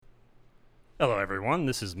Hello, everyone.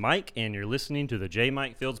 This is Mike, and you're listening to the J.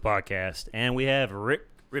 Mike Fields podcast. And we have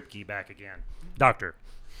Roepke back again. Doctor,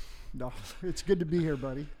 No, it's good to be here,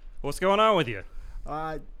 buddy. what's going on with you?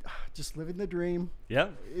 Just living the dream. Yeah,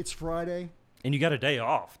 It's Friday. and you got a day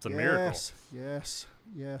off. It's a miracle. Yes.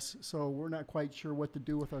 So we're not quite sure what to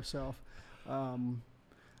do with ourselves.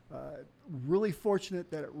 Really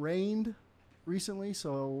fortunate that it rained recently,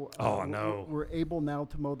 so Oh, no. we're able now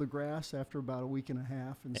to mow the grass after about a week and a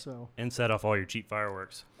half, and so And set off all your cheap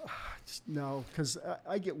fireworks. no, because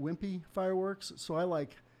I get wimpy fireworks, so I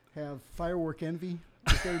have firework envy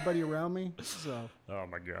with everybody around me. So Oh,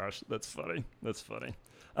 my gosh. That's funny.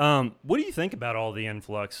 What do you think about all the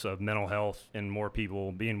influx of mental health and more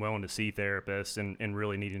people being willing to see therapists and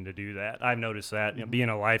really needing to do that? I've noticed that, being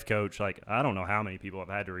a life coach, I don't know how many people I've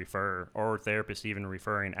had to refer, or therapists even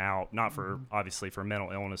referring out, not for, obviously, for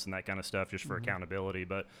mental illness and that kind of stuff, just for accountability.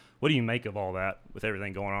 But what do you make of all that with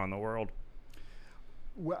everything going on in the world?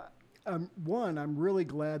 well, I'm really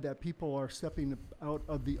glad that people are stepping out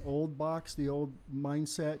of the old box, the old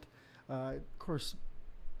mindset. Of course,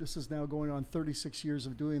 this is now going on 36 years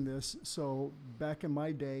of doing this. So back in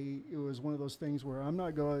my day, it was one of those things where I'm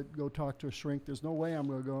not going to go talk to a shrink. There's no way I'm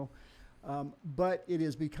going to go. But it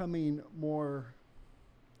is becoming more,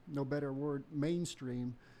 no better word,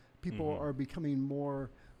 mainstream. People are becoming more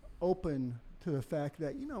open to the fact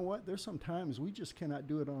that, you know what, there's some times we just cannot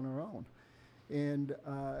do it on our own. And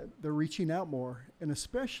they're reaching out more. And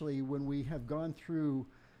especially when we have gone through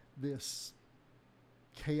this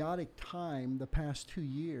chaotic time the past 2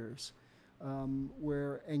 years,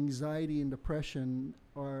 where anxiety and depression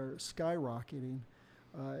are skyrocketing.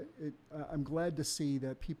 I'm glad to see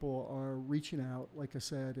that people are reaching out, like I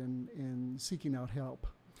said, and seeking out help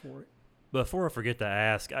for it. Before I forget to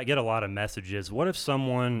ask, I get a lot of messages. What if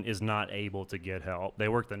someone is not able to get help? They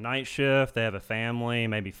work the night shift, they have a family,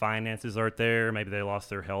 maybe finances aren't there, maybe they lost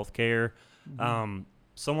their health care.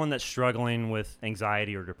 Someone that's struggling with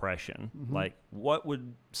anxiety or depression, what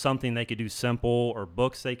would something they could do simple, or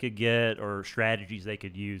books they could get, or strategies they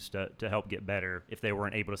could use to help get better if they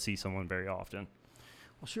weren't able to see someone very often?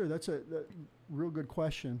 Well, sure, that's a real good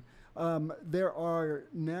question. There are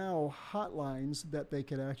now hotlines that they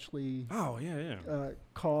could actually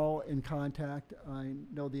call and contact. I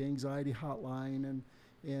know the anxiety hotline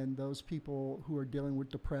and those people who are dealing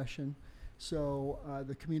with depression. So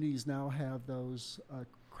the communities now have those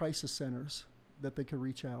crisis centers that they can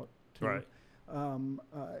reach out to. Right.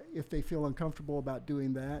 If they feel uncomfortable about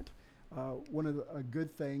doing that, one of the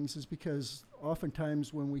good things is because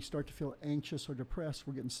oftentimes when we start to feel anxious or depressed,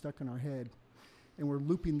 we're getting stuck in our head. And we're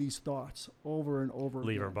looping these thoughts over and over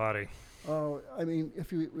Leave again. our body. I mean,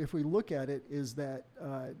 if we look at it, is that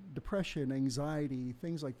depression, anxiety,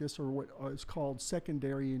 things like this are what is called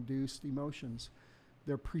secondary induced emotions.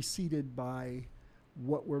 They're preceded by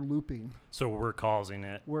what we're looping. So we're causing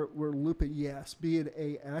it. We're looping, yes, be it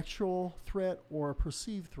a actual threat or a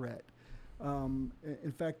perceived threat.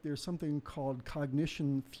 In fact, there's something called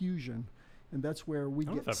cognition fusion, and that's where we I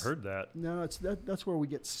don't know if I've heard that. No, that's where we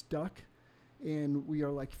get stuck. And we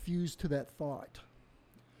are like fused to that thought.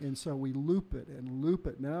 And so we loop it and loop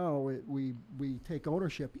it. Now we take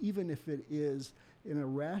ownership, even if it is an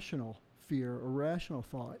irrational fear, irrational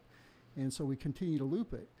thought. And so we continue to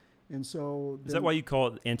loop it. And so Is that why you call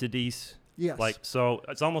it entities? Yes. So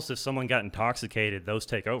it's almost if someone got intoxicated, those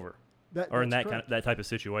take over. Or in that type of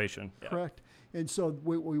situation. Correct. And so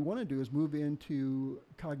what we want to do is move into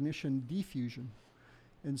cognition diffusion.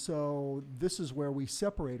 And so this is where we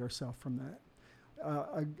separate ourselves from that.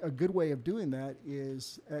 A good way of doing that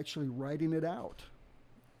is actually writing it out,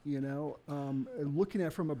 looking at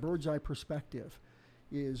it from a bird's eye perspective,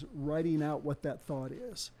 is writing out what that thought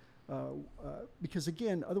is. Because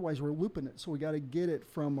again, otherwise we're looping it. So we got to get it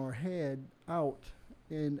from our head out.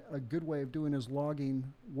 And a good way of doing is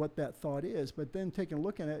logging what that thought is, but then taking a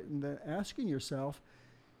look at it and then asking yourself,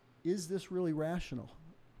 is this really rational?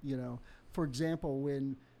 For example,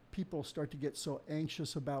 when people start to get so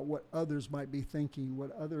anxious about what others might be thinking,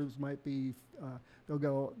 what others might be,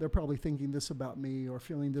 they're probably thinking this about me or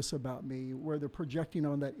feeling this about me, where they're projecting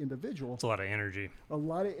on that individual. It's a lot of energy.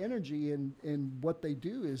 And what they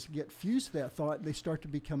do is get fused to that thought, and they start to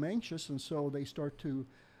become anxious, and so they start to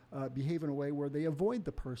behave in a way where they avoid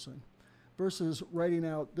the person, versus writing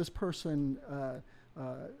out, this person,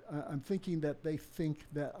 I'm thinking that they think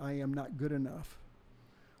that I am not good enough.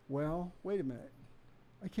 Well, wait a minute.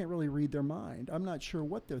 I can't really read their mind. I'm not sure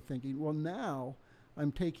what they're thinking. Well, now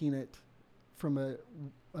I'm taking it from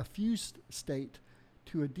a fused state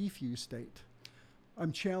to a diffused state.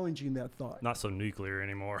 I'm challenging that thought. Not so nuclear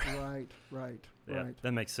anymore. Right. Yeah, Right.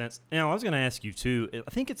 that makes sense. Now, I was going to ask you, too. I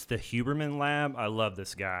think it's the Huberman Lab. I love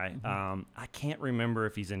this guy. I can't remember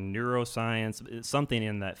if he's in neuroscience, it's something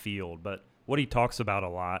in that field. But what he talks about a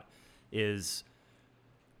lot is,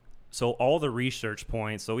 so all the research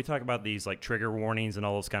points, so we talk about these like trigger warnings and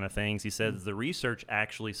all those kind of things. He says the research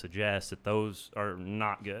actually suggests that those are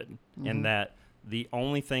not good and that the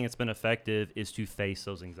only thing that's been effective is to face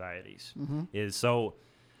those anxieties.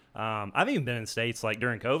 I've even been in states like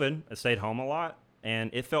during COVID, I stayed home a lot, and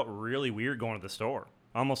it felt really weird going to the store.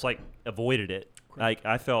 Almost like avoided it. Correct. Like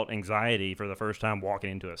I felt anxiety for the first time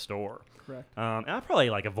walking into a store. Correct. And I probably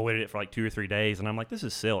like avoided it for like 2 or 3 days, and I'm like, this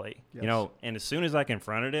is silly, Yes. you know. And as soon as I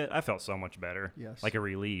confronted it, I felt so much better. Yes. Like a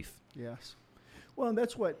relief. Yes. Well, and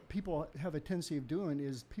that's what people have a tendency of doing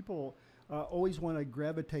is people always want to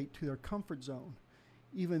gravitate to their comfort zone,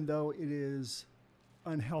 even though it is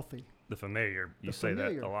unhealthy. The familiar. You The say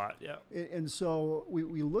familiar. that a lot. Yeah. And so we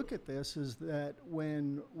look at this is that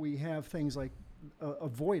when we have things like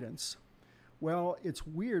avoidance, well, it's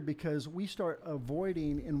weird because we start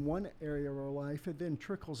avoiding in one area of our life, it then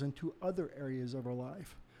trickles into other areas of our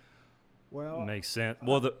life. Well, Makes sense.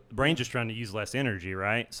 Well, the brain's just trying to use less energy,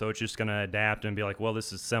 right? So it's just going to adapt and be like, well,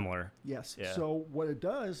 this is similar. yes. Yeah. So what it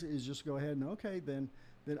does is just go ahead and, okay, then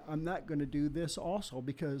I'm not going to do this also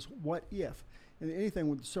because what if? And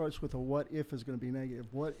anything that starts with a what if is going to be negative.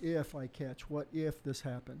 What if I catch? What if this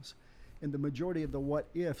happens? And the majority of the what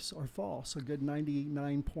ifs are false, a good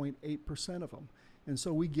 99.8% of them. And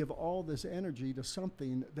so we give all this energy to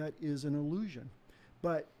something that is an illusion.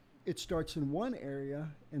 But it starts in one area,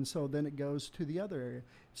 and so then it goes to the other area.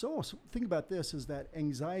 It's almost, think about this, is that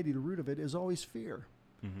anxiety, the root of it is always fear.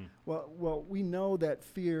 Mm-hmm. Well, we know that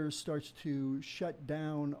fear starts to shut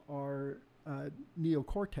down our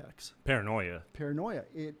neocortex. Paranoia.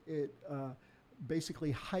 It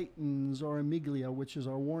basically heightens our amygdala, which is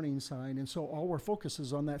our warning sign, and so all our focus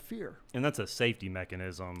is on that fear. And that's a safety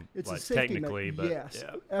mechanism, It's like a safety technically, but yes.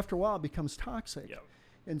 yeah. After a while, it becomes toxic, Yep.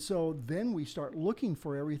 and so then we start looking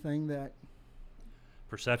for everything that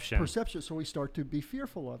Perception. So we start to be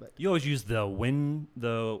fearful of it. You always use the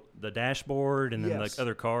the dashboard and then Yes. like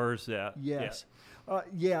other cars. Yeah. Yes.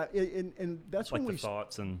 And that's Like when the we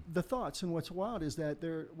thoughts and the thoughts. And what's wild is that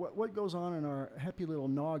what goes on in our happy little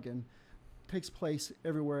noggin takes place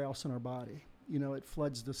everywhere else in our body. You know, it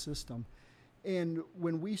floods the system. And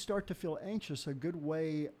when we start to feel anxious, a good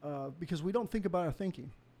way, because we don't think about our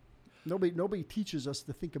thinking. Nobody teaches us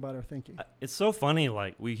to think about our thinking. it's so funny.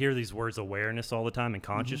 Like we hear these words awareness all the time and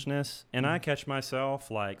consciousness, and I catch myself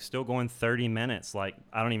like still going 30 minutes. Like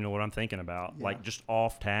I don't even know what I'm thinking about, Yeah. like just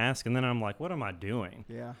off task. And then I'm like, what am I doing?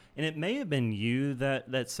 Yeah. And it may have been you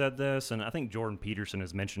that said this, and I think Jordan Peterson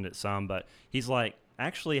has mentioned it some, but he's like,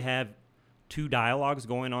 actually have 2 dialogues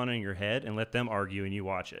going on in your head and let them argue and you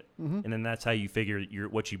watch it. And then that's how you figure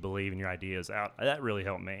what you believe and your ideas out. That really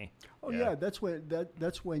helped me. Oh yeah, that's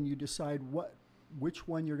when you decide which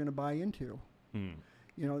one you're going to buy into. You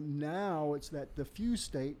know, now it's that diffuse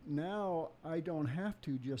state. Now I don't have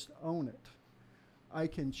to just own it. I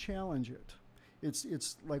can challenge it.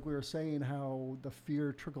 It's like we were saying how the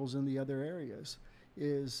fear trickles in the other areas.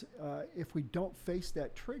 Is if we don't face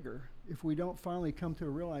that trigger, if we don't finally come to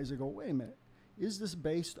realize and go, wait a minute, is this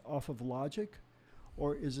based off of logic,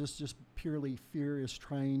 or is this just purely fear is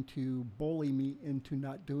trying to bully me into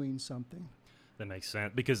not doing something? That makes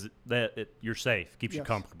sense because you're safe, keeps you Yes.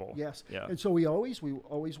 comfortable. Yes. Yeah. And so we always want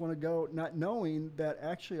to go not knowing that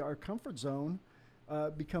actually our comfort zone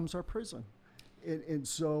becomes our prison. And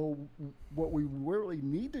so what we really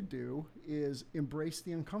need to do is embrace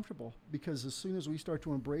the uncomfortable, because as soon as we start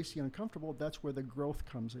to embrace the uncomfortable, that's where the growth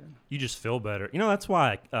comes in. You just feel better. You know, that's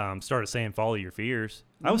why I started saying follow your fears.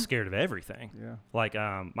 I was scared of everything. Yeah. Like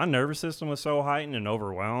my nervous system was so heightened and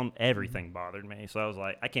overwhelmed. Everything bothered me. So I was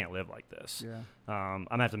like, I can't live like this. Yeah. I'm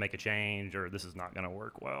going to have to make a change or this is not going to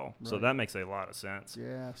work well. So Right. that makes a lot of sense.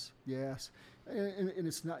 Yes. Yes. And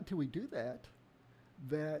it's not until we do that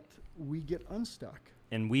we get unstuck.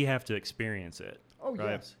 And we have to experience it. Oh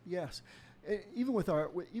right? yes. Even with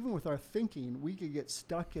our thinking, we could get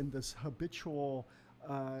stuck in this habitual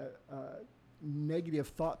negative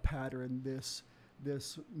thought pattern, this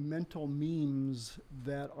mental memes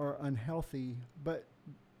that are unhealthy, but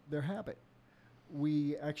they're habit.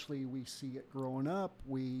 We see it growing up.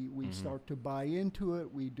 We start to buy into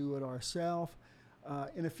it. We do it ourselves.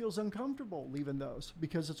 And it feels uncomfortable leaving those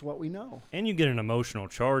because it's what we know. And you get an emotional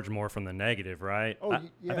charge more from the negative, right? Oh, I've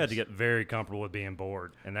had to yes. get very comfortable with being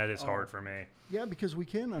bored, and that is hard for me. Yeah, because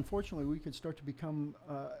unfortunately, we could start to become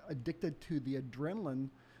addicted to the adrenaline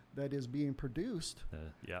that is being produced,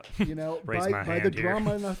 Yeah. you know, Raise my by the hand here.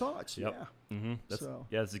 drama and the thoughts. Yep. Yeah. Mm-hmm. So.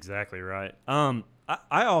 Yeah, that's exactly right.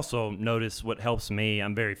 I also notice what helps me.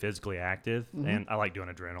 I'm very physically active, and I like doing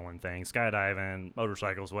adrenaline things, skydiving,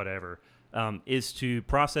 motorcycles, whatever, is to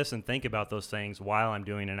process and think about those things while I'm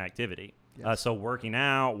doing an activity. Yes. So working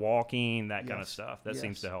out, walking, that kind of Yes. stuff, that Yes.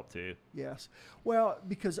 seems to help too. Yes. Well,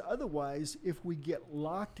 because otherwise, if we get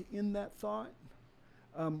locked in that thought,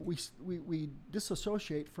 we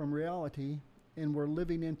disassociate from reality, and we're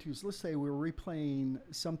living into, let's say we're replaying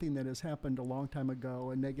something that has happened a long time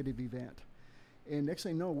ago, a negative event. And next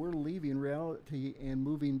thing you know, we're leaving reality and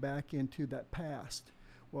moving back into that past.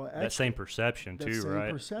 Well, actually, That same perception that too, same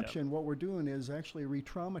right? perception, what we're doing is actually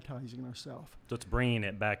re-traumatizing ourselves. So it's bringing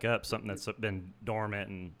it back up, something that's been dormant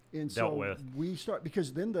and And dealt so with. we start,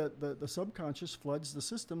 because then the subconscious floods the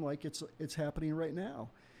system like it's happening right now.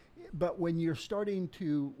 But when you start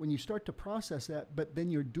to process that, but then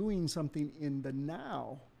you're doing something in the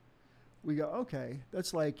now, we go, okay,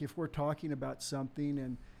 that's like if we're talking about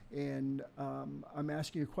something and I'm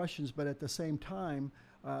asking you questions, but at the same time,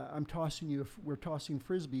 we're tossing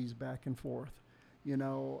frisbees back and forth. You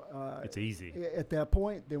know, It's easy. At that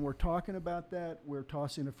point, then we're talking about that. We're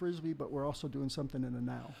tossing a frisbee, but we're also doing something in the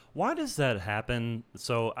now. Why does that happen?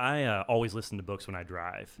 So I always listen to books when I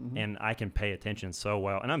drive, Mm-hmm. and I can pay attention so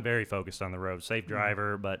well. And I'm very focused on the road, safe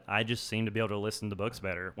driver, but I just seem to be able to listen to books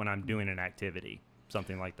better when I'm doing an activity,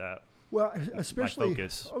 something like that. Well, especially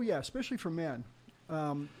focus. Oh yeah, especially for men.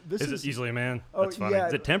 This Is it usually a man? Oh, That's funny. yeah.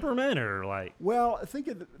 Is it temperament or like? Well, think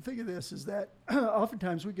of this is that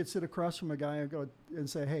oftentimes we could sit across from a guy and go and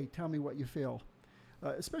say, "Hey, tell me what you feel,"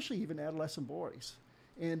 especially even adolescent boys,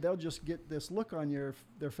 and they'll just get this look on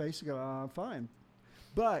their face and go, "I'm fine."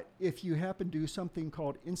 But if you happen to do something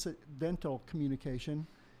called incidental communication,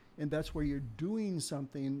 and that's where you're doing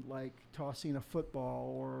something like tossing a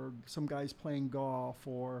football, or some guys playing golf,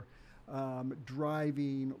 or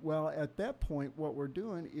driving. Well, at that point, what we're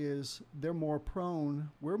doing is we're more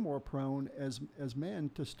prone as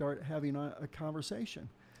men to start having a conversation.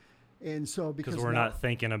 And so because we're now, not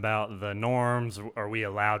thinking about the norms. Are we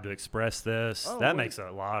allowed to express this? Oh, That makes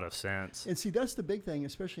a lot of sense. and see, that's the big thing,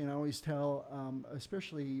 especially, and I always tell,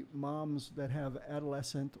 especially moms that have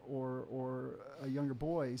adolescent or younger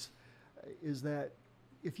boys, is that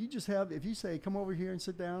if you say, come over here and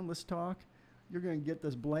sit down, let's talk, you're going to get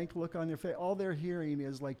this blank look on their face. All they're hearing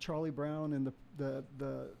is like Charlie Brown and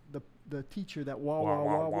the teacher that wah, wah,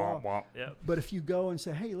 wah, wah, wah. Yep. But if you go and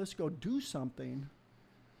say, hey, let's go do something,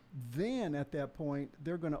 then at that point,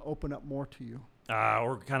 they're going to open up more to you.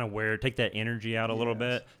 Or kind of take that energy out a little Yes,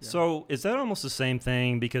 bit. yeah. So is that almost the same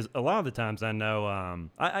thing? Because a lot of the times I know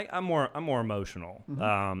I'm more emotional,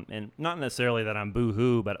 and not necessarily that I'm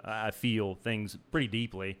boo-hoo, but I feel things pretty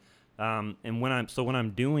deeply. And when I'm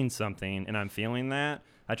doing something and I'm feeling that,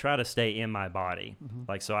 I try to stay in my body.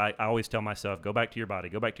 Like, so I always tell myself, go back to your body,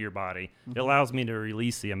 go back to your body. It allows me to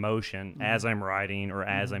release the emotion as I'm writing or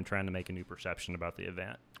as I'm trying to make a new perception about the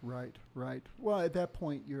event. Right. Well, at that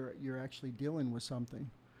point, you're actually dealing with something.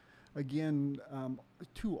 Again,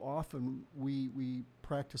 too often we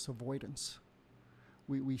practice avoidance.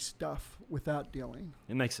 We stuff without dealing.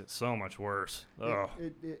 It makes it so much worse. Ugh.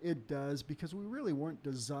 It does, because we really weren't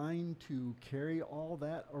designed to carry all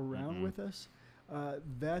that around with us.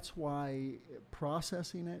 That's why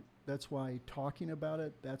processing it, that's why talking about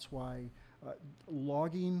it, that's why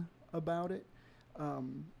logging about it.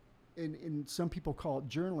 And some people call it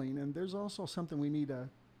journaling. And there's also something we need to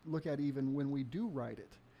look at even when we do write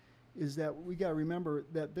it, is that we got to remember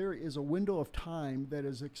that there is a window of time that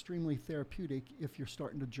is extremely therapeutic if you're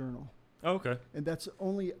starting to journal. Okay. And that's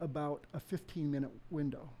only about a 15-minute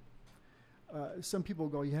window. Some people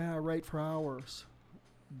go, yeah, I write for hours.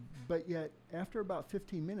 But yet, after about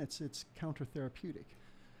 15 minutes, it's counter-therapeutic.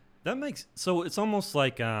 So it's almost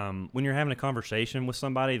like when you're having a conversation with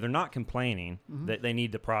somebody, they're not complaining that they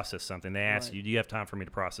need to process something. They ask you, do you have time for me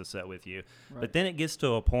to process that with you? Right. But then it gets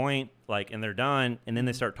to a point, and they're done, and then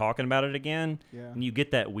they start talking about it again, and you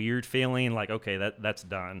get that weird feeling like, okay, that's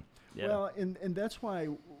done. Yeah. Well, and that's why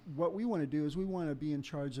what we want to do is we want to be in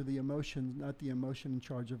charge of the emotion, not the emotion in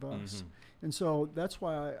charge of us. And so that's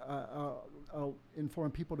why I'll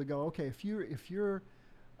inform people to go, okay, if you're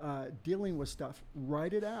dealing with stuff,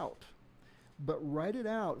 write it out. But write it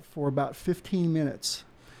out for about 15 minutes.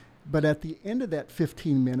 But at the end of that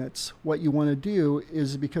 15 minutes, what you want to do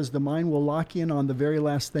is, because the mind will lock in on the very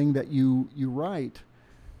last thing that you write,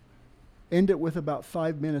 end it with about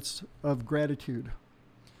 5 minutes of gratitude.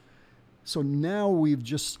 So now we've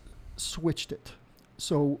just switched it.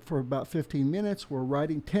 So for about 15 minutes, we're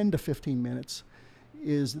writing. 10 to 15 minutes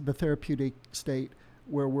is the therapeutic state.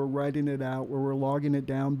 where we're writing it out, where we're logging it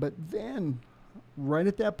down. But then, right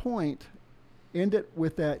at that point, end it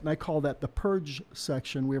with that, and I call that the purge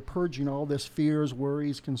section. We're purging all this fears,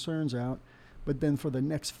 worries, concerns out. But then for the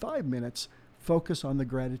next 5 minutes, focus on the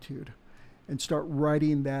gratitude and start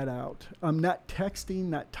writing that out. I'm not texting,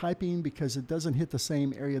 not typing, because it doesn't hit the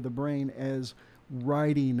same area of the brain as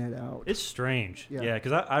writing it out. It's strange. Yeah,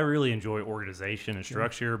 because I really enjoy organization and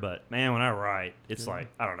structure, but man, when I write, it's like,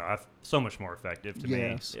 I don't know, so much more effective to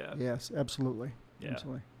me. Yes, absolutely. Yeah.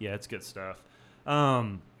 Absolutely. Yeah, it's good stuff.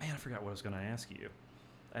 Man, I forgot what I was going to ask you.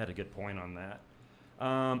 I had a good point on that.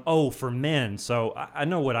 For men. So I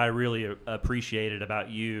know what I really appreciated about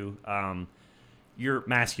you. You're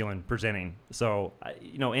masculine presenting. So,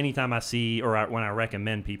 anytime I see or when I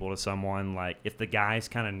recommend people to someone, like if the guy's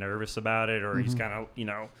kind of nervous about it or he's kind of,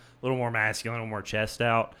 a little more masculine, a little more chest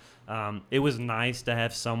out, it was nice to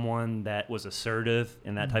have someone that was assertive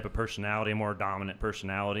in that type of personality, a more dominant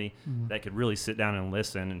personality that could really sit down and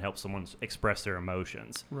listen and help someone express their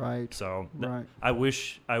emotions. Right. So I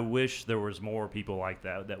wish there was more people like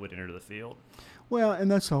that would enter the field. Well,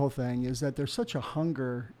 and that's the whole thing, is that there's such a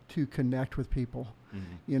hunger to connect with people,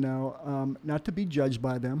 not to be judged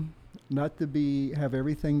by them, not to have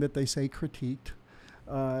everything that they say critiqued,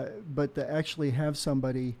 but to actually have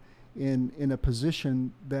somebody in a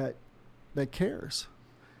position that cares,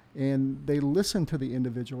 and they listen to the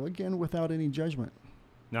individual, again, without any judgment.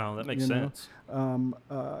 No, that makes sense.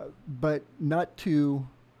 But not to,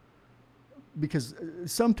 because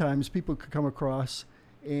sometimes people could come across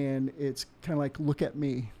and it's kind of like, look at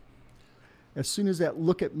me. As soon as that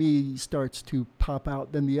look at me starts to pop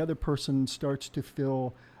out, then the other person starts to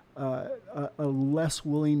feel a less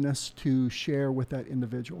willingness to share with that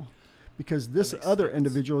individual, because this other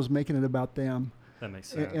individual is making it about them. That makes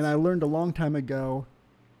sense. And I learned a long time ago,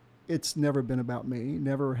 it's never been about me.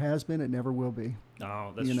 Never has been. It never will be.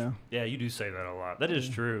 Oh, that's yeah, you do say that a lot. That is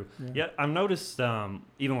true. Yeah, I've noticed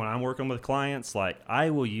even when I'm working with clients, like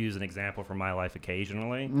I will use an example from my life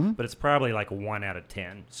occasionally, but it's probably like 1 out of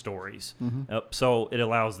 10 stories. So it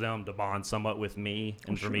allows them to bond somewhat with me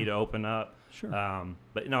and for me to open up. Sure.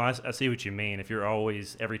 But no, I see what you mean. If you're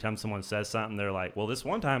always, every time someone says something, they're like, well, this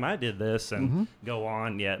one time I did this and go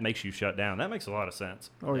on. Yeah, it makes you shut down. That makes a lot of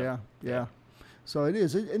sense. Oh, yeah. So it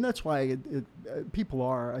is. And that's why people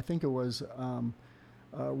are. I think it was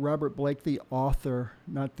Robert Blake, the author,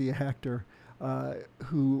 not the actor,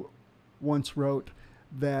 who once wrote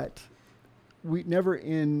that we never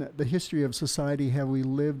in the history of society have we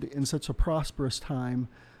lived in such a prosperous time,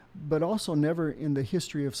 but also never in the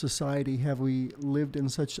history of society have we lived in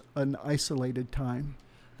such an isolated time.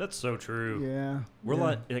 That's so true. Yeah.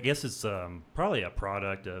 I guess it's probably a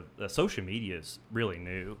product of social media is really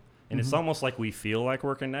new. And it's almost like we feel like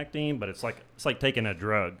we're connecting, but it's like taking a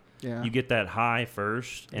drug. Yeah. You get that high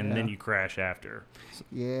first, and then you crash after.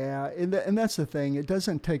 Yeah, and that's the thing. It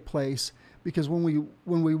doesn't take place because when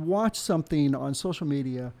we watch something on social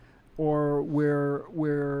media, or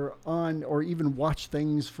we're on, or even watch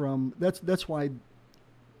things from, that's why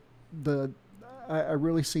I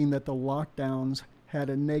really seen that the lockdowns had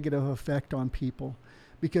a negative effect on people,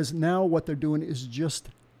 because now what they're doing is just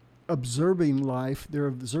observing life. They're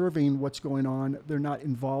observing what's going on. They're not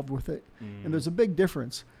involved with it. And there's a big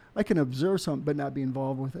difference. I can observe something but not be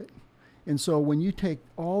involved with it. And so when you take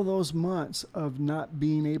all those months of not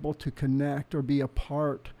being able to connect or be a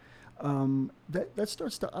part, that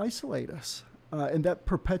starts to isolate us. And that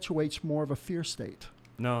perpetuates more of a fear state.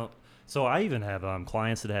 No. So I even have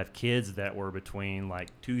clients that have kids that were between like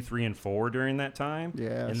 2, 3, and 4 during that time.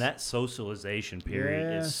 Yes. And that socialization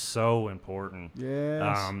period is so important.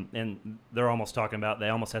 Yes. And they're almost talking about they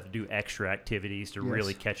almost have to do extra activities to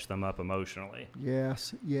really catch them up emotionally.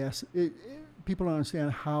 Yes. People don't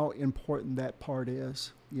understand how important that part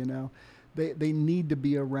is. They need to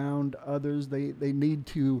be around others. They need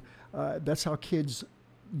to. That's how kids,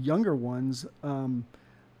 younger ones,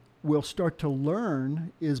 will start to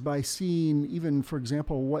learn, is by seeing, even, for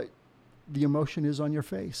example, what the emotion is on your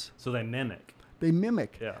face. So they mimic.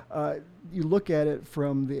 Yeah. You look at it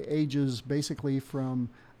from the ages, basically from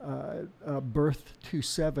birth to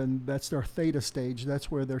 7. That's their theta stage.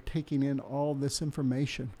 That's where they're taking in all this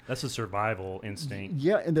information. That's a survival instinct.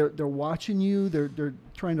 Yeah, and they're watching you. They're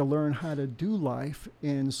trying to learn how to do life,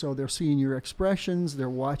 and so they're seeing your expressions. They're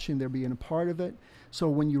watching. They're being a part of it. So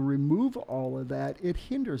when you remove all of that, it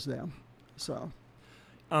hinders them. So,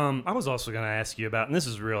 I was also going to ask you about, and this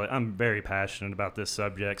is really, I'm very passionate about this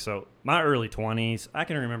subject. So my early 20s, I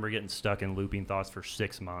can remember getting stuck in looping thoughts for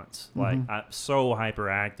 6 months. Like, I'm so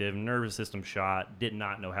hyperactive, nervous system shot, did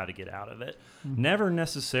not know how to get out of it. Never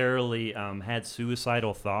necessarily had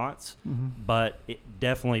suicidal thoughts, but it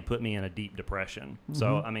definitely put me in a deep depression.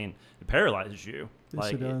 So, I mean, it paralyzes you. Yes,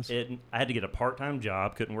 Like, it does. I had to get a part-time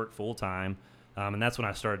job, couldn't work full-time, and that's when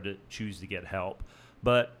I started to choose to get help.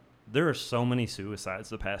 But there are so many suicides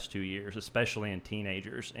the past 2 years, especially in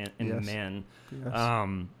teenagers and Yes. men.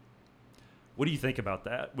 Yes. What do you think about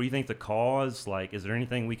that? What do you think the cause? Like, is there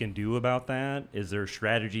anything we can do about that? Is there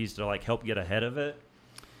strategies to like help get ahead of it?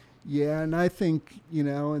 Yeah, and I think,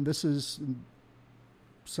 and this is,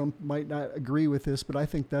 some might not agree with this, but I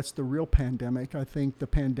think that's the real pandemic. I think the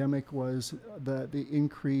pandemic was the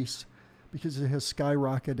increase because it has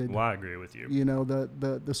skyrocketed. Well, I agree with you.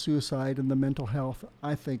 The suicide and the mental health.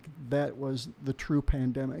 I think that was the true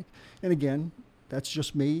pandemic. And again, that's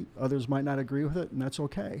just me. Others might not agree with it, and that's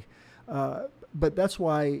okay. But that's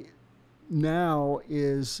why now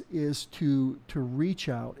is to reach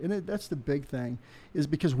out, and that's the big thing, is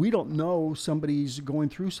because we don't know somebody's going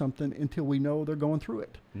through something until we know they're going through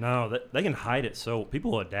it. No, they can hide it. So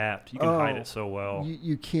people adapt. You can hide it so well.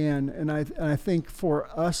 You can, and I think for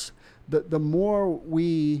us, the more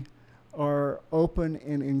we are open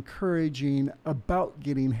and encouraging about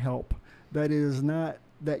getting help, that is not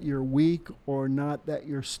that you're weak or not that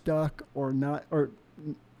you're stuck or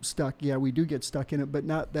stuck. Yeah, we do get stuck in it, but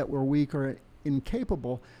not that we're weak or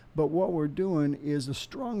incapable. But what we're doing is the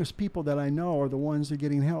strongest people that I know are the ones that are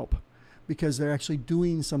getting help because they're actually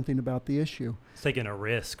doing something about the issue. It's taking a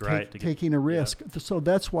risk, right? Taking a risk. Yeah. So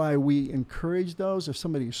that's why we encourage those. If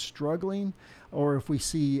somebody's struggling or if we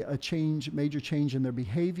see a major change in their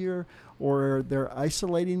behavior or they're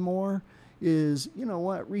isolating more, is,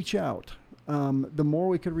 reach out. The more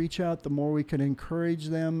we could reach out, the more we could encourage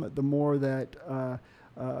them, the more that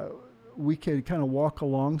we could kind of walk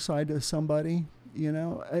alongside of somebody.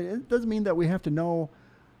 It doesn't mean that we have to know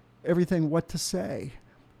everything what to say.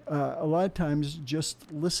 A lot of times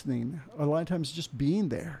just listening, a lot of times just being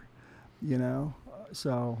there,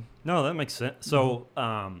 so. No, that makes sense. So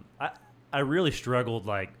I really struggled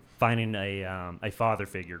like finding a father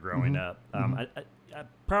figure growing up. I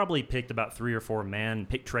probably picked about 3 or 4 men,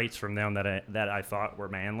 picked traits from them that I thought were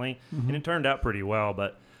manly, and it turned out pretty well.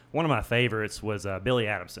 But one of my favorites was Billy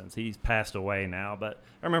Adamson's. He's passed away now, but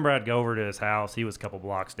I remember I'd go over to his house. He was a couple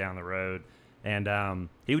blocks down the road, and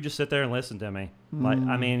he would just sit there and listen to me.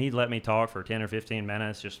 He'd let me talk for 10 or 15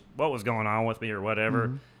 minutes, just what was going on with me or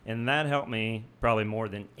whatever, and that helped me probably more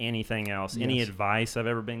than anything else. Yes. Any advice I've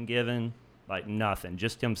ever been given, like nothing,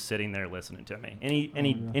 just him sitting there listening to me, and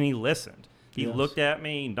he listened. He looked at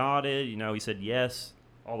me, nodded, he said yes,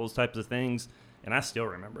 all those types of things, and I still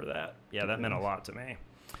remember that. Yeah, that meant a lot to me.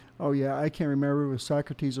 Oh, yeah, I can't remember if it was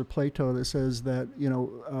Socrates or Plato that says that,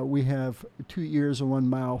 we have 2 ears and 1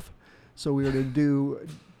 mouth, so we are to do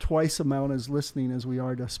twice the amount as listening as we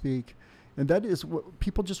are to speak. And that is what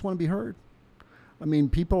people just want to be heard. I mean,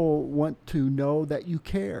 people want to know that you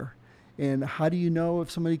care. And how do you know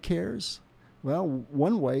if somebody cares? Well,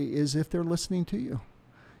 one way is if they're listening to you.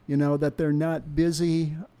 That they're not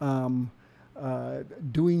busy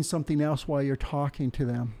doing something else while you're talking to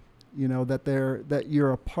them. That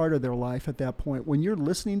you're a part of their life at that point. When you're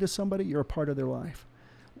listening to somebody, you're a part of their life.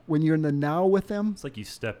 When you're in the now with them, it's like you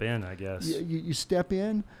step in, I guess. You step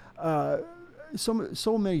in.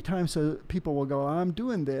 So many times people will go, I'm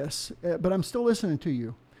doing this, but I'm still listening to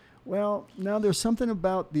you. Well, now there's something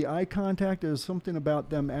about the eye contact. There's something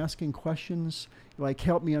about them asking questions like,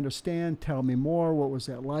 help me understand, tell me more. What was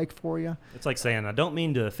that like for you? It's like saying, I don't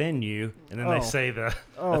mean to offend you. And then they say the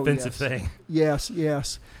offensive thing. Yes.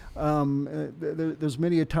 There's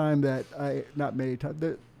many a time that not many times,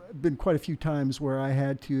 there have been quite a few times where I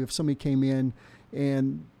had to, if somebody came in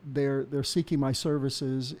and they're seeking my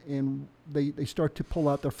services and they start to pull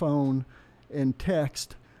out their phone and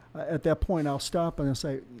text, at that point I'll stop and I'll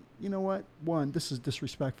say, you know what? 1, this is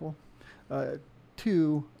disrespectful.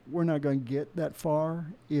 2, we're not going to get that far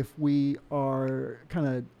if we are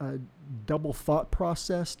kind of double thought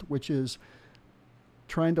processed, which is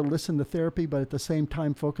trying to listen to therapy, but at the same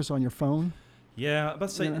time focus on your phone. Yeah,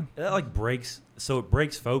 but say that like breaks. So it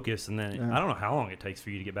breaks focus, and then I don't know how long it takes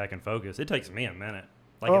for you to get back in focus. It takes me a minute.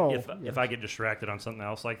 Like if I get distracted on something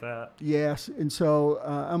else like that. Yes, and so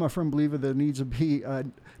I'm a firm believer there needs to be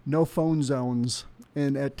no phone zones,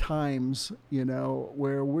 and at times,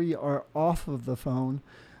 where we are off of the phone,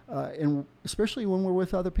 and especially when we're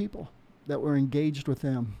with other people, that we're engaged with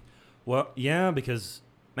them. Well, yeah, because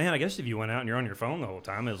Man, I guess if you went out and you're on your phone the whole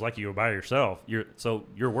time, it was like you were by yourself. So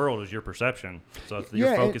your world is your perception. So if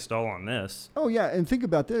you're focused all on this. Oh, yeah. And think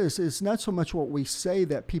about this. It's not so much what we say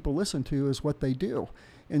that people listen to as what they do.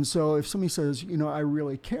 And so if somebody says, I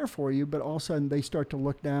really care for you, but all of a sudden they start to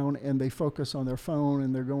look down and they focus on their phone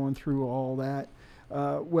and they're going through all that,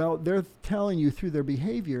 well, they're telling you through their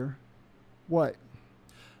behavior what?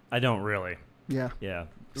 I don't really. Yeah. Yeah.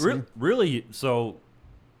 Really, so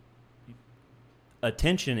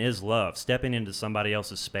attention is love. Stepping into somebody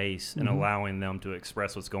else's space and allowing them to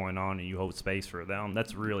express what's going on, and you hold space for them.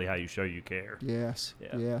 That's really how you show you care. Yes.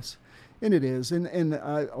 Yeah. Yes. And it is. And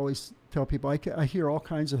I always tell people I hear all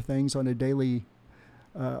kinds of things on a daily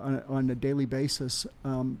basis.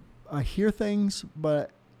 I hear things,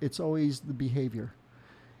 but it's always the behavior.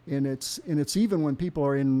 And it's even when people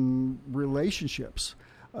are in relationships.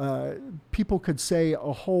 People could say a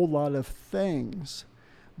whole lot of things,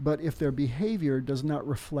 but if their behavior does not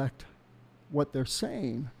reflect what they're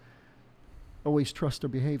saying, always trust their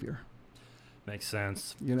behavior. Makes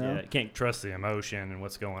sense. Yeah, you can't trust the emotion and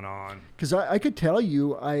what's going on. Because I could tell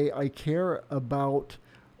you I care about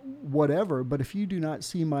whatever, but if you do not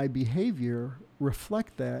see my behavior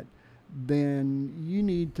reflect that, then you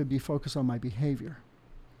need to be focused on my behavior.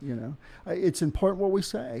 It's important what we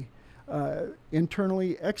say.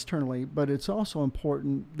 Internally, externally, but it's also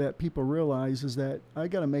important that people realize is that I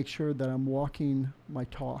got to make sure that I'm walking my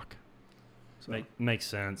talk. So. Makes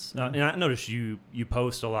sense. And I notice you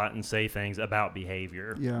post a lot and say things about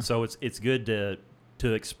behavior. Yeah. So it's good to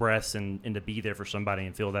express and to be there for somebody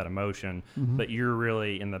and feel that emotion. Mm-hmm. But you're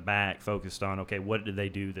really in the back focused on, okay, what did they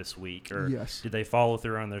do this week? Or did they follow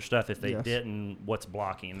through on their stuff? If they didn't, what's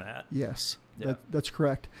blocking that? Yes. Yeah. That's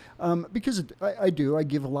correct. Because I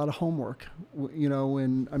give a lot of homework,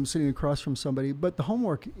 when I'm sitting across from somebody, but the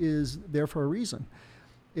homework is there for a reason.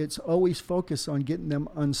 It's always focused on getting them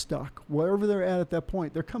unstuck. Wherever they're at that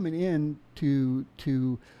point, they're coming in to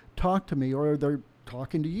talk to me, or they're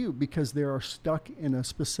talking to you because they are stuck in a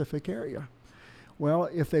specific area. Well,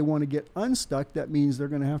 if they want to get unstuck, that means they're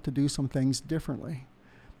going to have to do some things differently.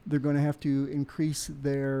 They're going to have to increase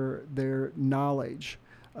their knowledge.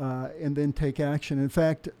 And then take action. In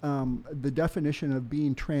fact, the definition of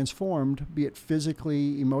being transformed, be it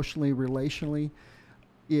physically, emotionally, relationally,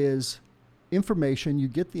 is information. You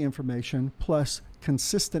get the information plus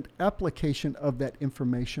consistent application of that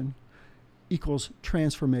information equals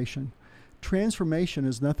transformation. Transformation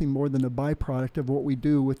is nothing more than a byproduct of what we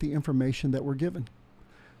do with the information that we're given.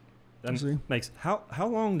 That makes how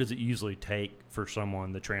long does it usually take for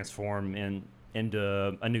someone to transform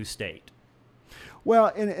into a new state?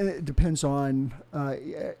 Well, and it depends on,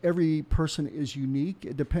 every person is unique.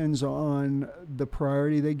 It depends on the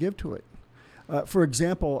priority they give to it. For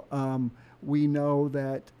example, we know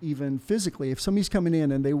that even physically, if somebody's coming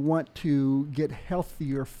in and they want to get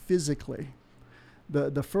healthier physically,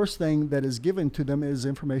 the first thing that is given to them is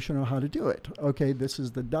information on how to do it. Okay, this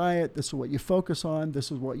is the diet. This is what you focus on.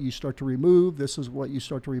 This is what you start to remove. This is what you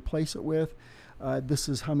start to replace it with. This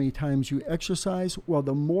is how many times you exercise. Well,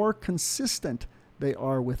 the more consistent they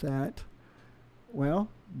are with that, well,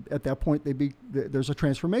 at that point, there's a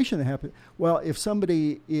transformation that happens. Well, if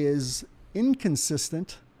somebody is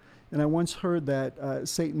inconsistent, and I once heard that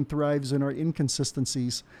Satan thrives in our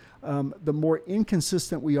inconsistencies, the more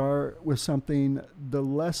inconsistent we are with something, the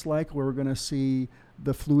less likely we're going to see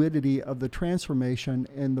the fluidity of the transformation,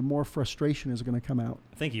 and the more frustration is going to come out.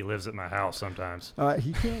 I think he lives at my house sometimes.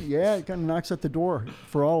 He can, it kind of knocks at the door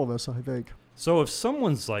for all of us, I think. So if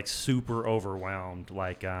someone's like super overwhelmed,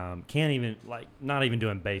 like can't even, like not even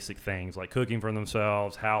doing basic things like cooking for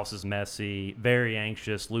themselves, house is messy, very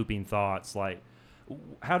anxious, looping thoughts, like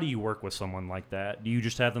how do you work with someone like that? Do you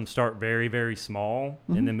just have them start very, very small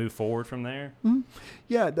and then move forward from there? Mm-hmm.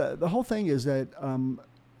 Yeah, the whole thing is that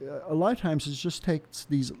a lot of times it just takes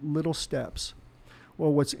these little steps.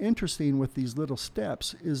 Well, what's interesting with these little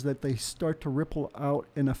steps is that they start to ripple out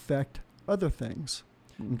and affect other things.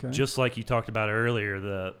 Okay. Just like you talked about earlier,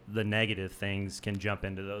 the negative things can jump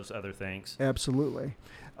into those other things. Absolutely.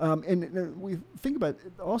 And we think about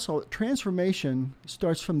it also, transformation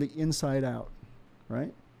starts from the inside out,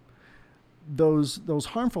 right? Those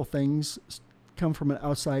harmful things come from an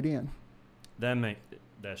outside in.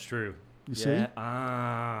 That's true. You see?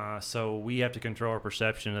 So we have to control our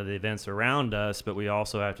perception of the events around us, but we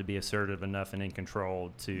also have to be assertive enough and in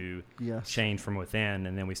control to change from within,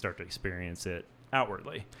 and then we start to experience it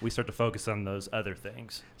outwardly. We start to focus on those other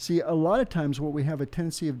things. See, a lot of times what we have a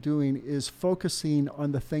tendency of doing is focusing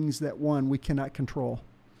on the things that, one, we cannot control.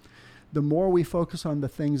 The more we focus on the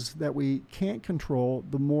things that we can't control,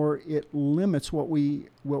 the more it limits what we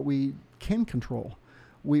can control.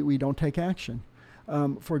 we don't take action.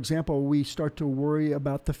 For example, we start to worry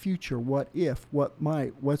about the future. What if, what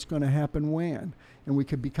might, what's going to happen when? And we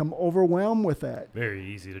could become overwhelmed with that. Very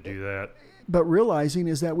easy to do that. But realizing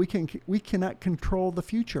is that we cannot control the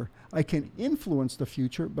future. I can influence the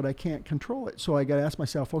future, but I can't control it. So I got to ask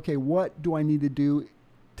myself, okay, what do I need to do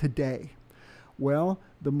today? Well,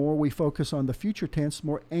 the more we focus on the future tense, the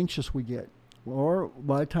more anxious we get. Or a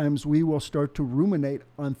lot of times we will start to ruminate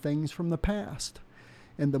on things from the past.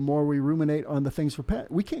 And the more we ruminate on the things from the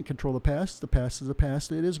past, we can't control the past. The past is the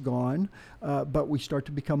past. It is gone. But we start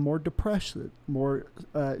to become more depressed, more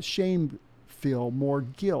shame-filled, more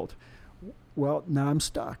guilt. Well, now I'm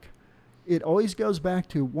stuck. It always goes back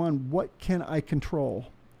to, one, what can I control?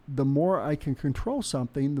 The more I can control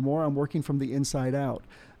something, the more I'm working from the inside out.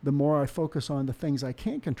 The more I focus on the things I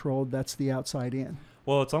can't control, that's the outside in.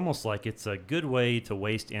 Well, it's almost like it's a good way to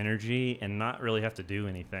waste energy and not really have to do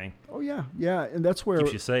anything. Oh, yeah. Yeah, and that's where...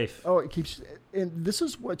 Keeps you safe. Oh, it keeps... And this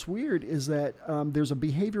is what's weird is that there's a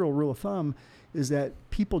behavioral rule of thumb is that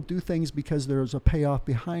people do things because there's a payoff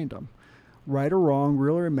behind them. Right or wrong,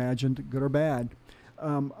 real or imagined, good or bad.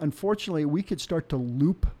 Unfortunately, we could start to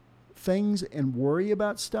loop things and worry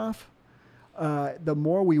about stuff. The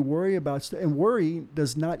more we worry about stuff... And worry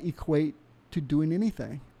does not equate to doing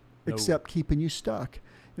anything. No. Except keeping you stuck.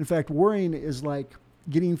 In fact, worrying is like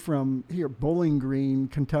getting from Bowling Green,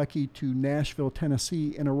 Kentucky to Nashville,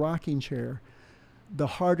 Tennessee in a rocking chair. The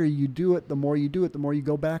harder you do it, the more you do it, the more you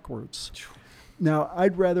go backwards. Now,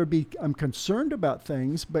 I'm concerned about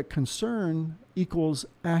things, but concern equals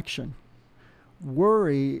action.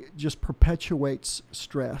 Worry just perpetuates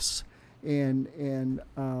stress. And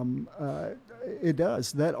it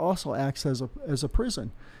does. That also acts as a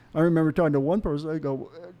prison. I remember talking to one person, I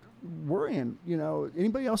go, worrying,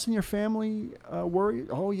 anybody else in your family worry?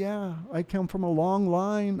 Oh, yeah, I come from a long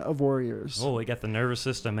line of warriors. Oh, we got the nervous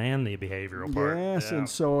system and the behavioral part. Yes, yeah. And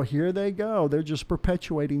so here they go. They're just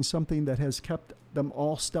perpetuating something that has kept them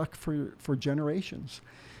all stuck for generations.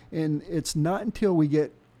 And it's not until we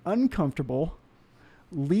get uncomfortable,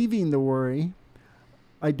 leaving the worry,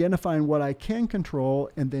 identifying what I can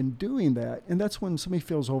control, and then doing that. And that's when somebody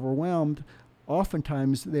feels overwhelmed.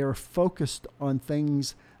 Oftentimes, they are focused on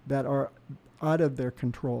things that are out of their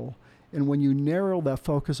control. And when you narrow that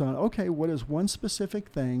focus on, okay, what is one specific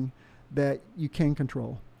thing that you can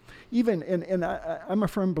control? Even, and I'm a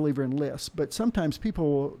firm believer in lists, but sometimes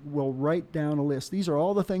people will write down a list. These are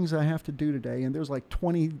all the things I have to do today, and there's like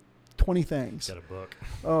 20 things. Got a book.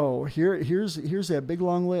 Oh, here's that big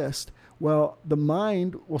long list. Well, the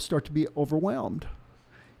mind will start to be overwhelmed.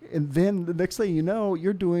 And then the next thing you know,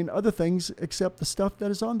 you're doing other things except the stuff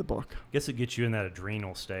that is on the book. Guess it gets you in that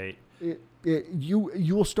adrenal state. You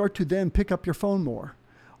will start to then pick up your phone more.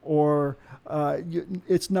 Or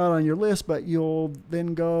it's not on your list, but you'll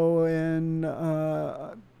then go and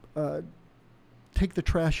take the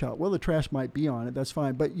trash out. Well, the trash might be on it. That's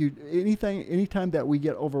fine. But anytime that we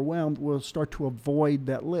get overwhelmed, we'll start to avoid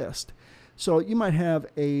that list. So you might have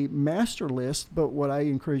a master list, but what I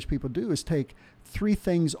encourage people to do is take 3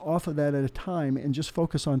 things off of that at a time and just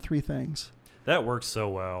focus on 3 things. That works so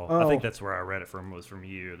well. Oh. I think that's where I read it from was from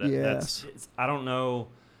you. Yes. I don't know.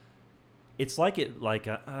 It's like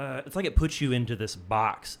it puts you into this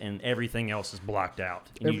box and everything else is blocked out.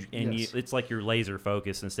 It's like you're laser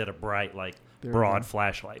focused instead of bright, like broad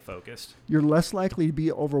flashlight focused. You're less likely to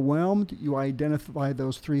be overwhelmed. You identify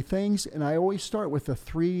those 3 things, and I always start with the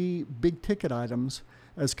 3 big ticket items,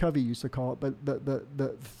 as Covey used to call it, but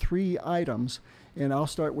the 3 items, and I'll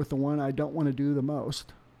start with the one I don't want to do the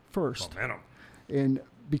most first. Momentum. And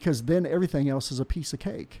because then everything else is a piece of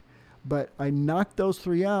cake. But I knock those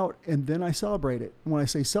 3 out, and then I celebrate it. When I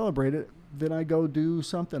say celebrate it, then I go do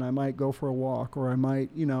something. I might go for a walk, or I might,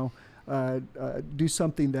 do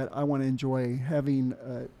something that I want to enjoy, having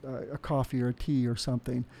a coffee or a tea or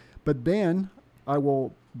something. But then I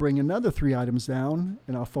will bring another 3 items down,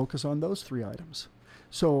 and I'll focus on those 3 items.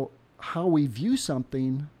 So how we view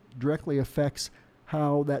something directly affects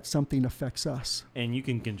how that something affects us. And you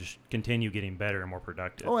can just continue getting better and more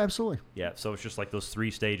productive. Oh, absolutely. Yeah, so it's just like those 3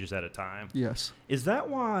 stages at a time. Yes. Is that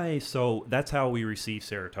why, so that's how we receive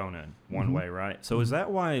serotonin one way, right? So is that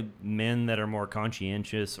why men that are more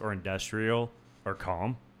conscientious or industrial are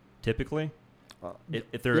calm, typically?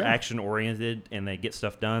 If they're action-oriented and they get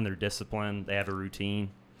stuff done, they're disciplined, they have a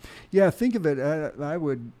routine? Yeah, think of it. I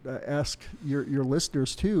would ask your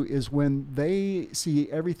listeners too, is when they see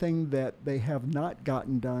everything that they have not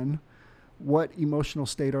gotten done, what emotional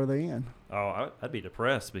state are they in? Oh, I'd be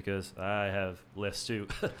depressed because I have lists too.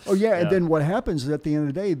 Oh, yeah, and then what happens is at the end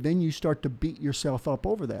of the day, then you start to beat yourself up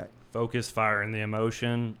over that. Focus, fire in the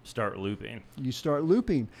emotion, start looping. You start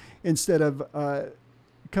looping instead of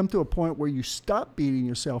come to a point where you stop beating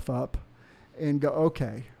yourself up and go,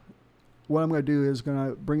 okay, what I'm going to do is going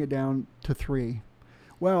to bring it down to 3.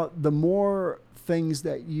 Well, the more things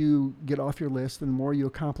that you get off your list and the more you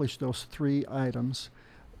accomplish those 3 items,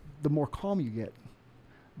 the more calm you get,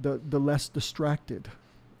 the less distracted,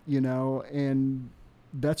 and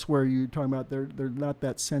that's where you're talking about there's not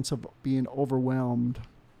that sense of being overwhelmed.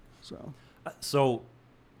 So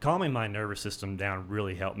calming my nervous system down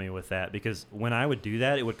really helped me with that, because when I would do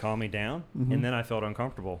that, it would calm me down, and then I felt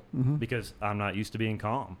uncomfortable because I'm not used to being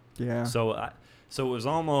calm. Yeah. So it was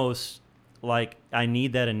almost like I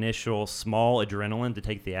need that initial small adrenaline to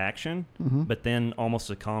take the action, but then almost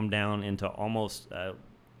to calm down into almost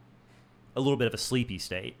a little bit of a sleepy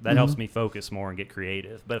state. That helps me focus more and get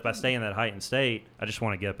creative. But if I stay in that heightened state, I just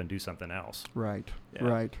want to get up and do something else. Right.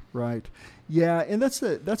 Yeah, and that's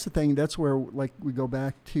the thing. That's where we go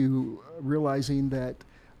back to realizing that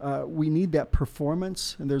we need that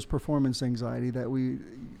performance, and there's performance anxiety that we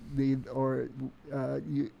need, or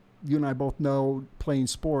you and I both know playing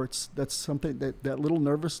sports, that's something that little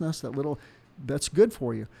nervousness, that's good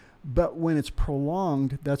for you. But when it's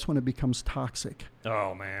prolonged, that's when it becomes toxic.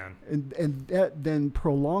 Oh, man. And that then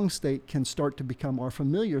prolonged state can start to become our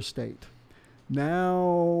familiar state.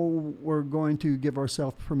 Now we're going to give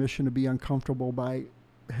ourselves permission to be uncomfortable by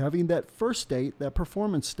having that first state, that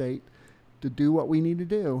performance state, to do what we need to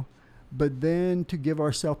do, but then to give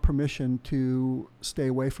ourselves permission to stay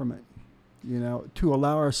away from it, to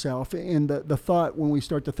allow ourselves. And the thought when we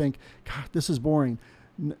start to think, God, this is boring.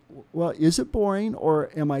 Well, is it boring,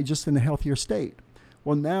 or am I just in a healthier state?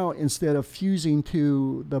 Well, now instead of fusing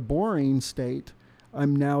to the boring state,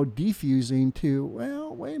 I'm now defusing to,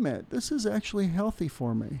 well, wait a minute, this is actually healthy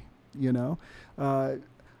for me, and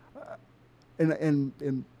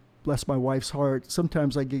bless my wife's heart,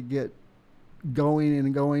 sometimes I get going,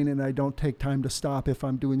 and I don't take time to stop if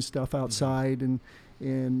I'm doing stuff outside, and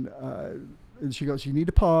she goes, you need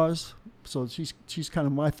to pause. So she's kind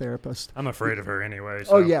of my therapist. I'm afraid of her anyway.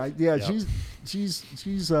 So. Oh yeah.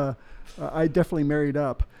 She's I definitely married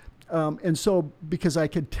up, and so because I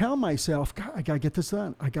could tell myself, God, I gotta get this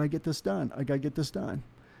done. I gotta get this done.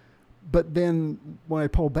 But then when I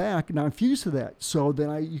pull back, now I'm fused to that. So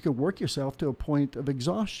then you can work yourself to a point of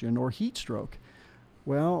exhaustion or heat stroke.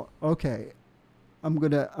 Well, okay, I'm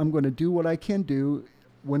gonna do what I can do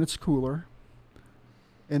when it's cooler,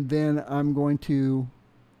 and then I'm going to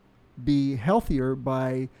be healthier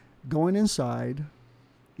by going inside,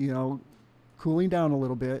 cooling down a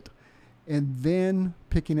little bit, and then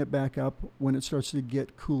picking it back up when it starts to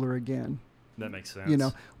get cooler again. That makes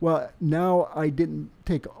sense. Well, now I didn't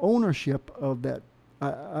take ownership of that.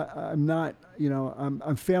 I'm not,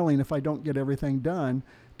 I'm failing if I don't get everything done.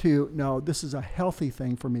 No, this is a healthy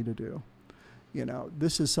thing for me to do.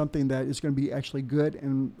 This is something that is going to be actually good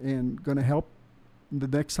and going to help the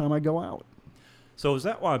next time I go out. So is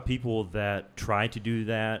that why people that try to do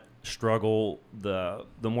that struggle, the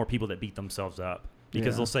more people that beat themselves up?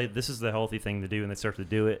 Because they'll say, this is the healthy thing to do, and they start to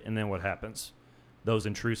do it, and then what happens? Those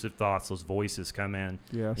intrusive thoughts, those voices come in.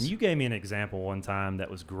 Yes. And you gave me an example one time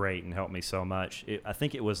that was great and helped me so much. I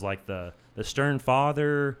think it was like the stern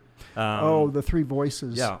father. The 3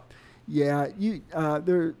 voices. Yeah. Yeah,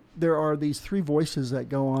 there are these 3 voices that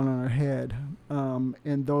go on in our head,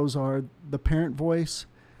 and those are the parent voice,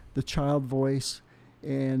 the child voice,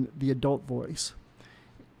 and the adult voice.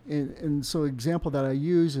 And so example that I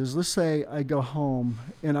use is, let's say I go home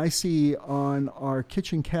and I see on our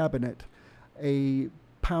kitchen cabinet a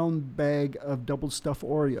pound bag of double stuffed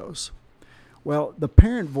Oreos. Well, the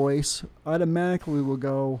parent voice automatically will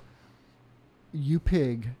go, you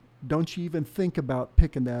pig, don't you even think about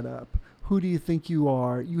picking that up. Who do you think you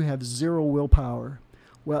are? You have 0 willpower.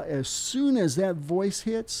 Well, as soon as that voice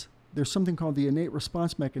hits, there's something called the innate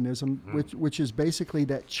response mechanism, which is basically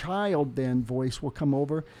that child then voice will come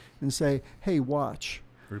over and say, hey, watch.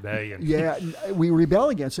 Rebellion. Yeah, we rebel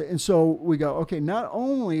against it. And so we go, okay, not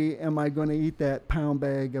only am I going to eat that pound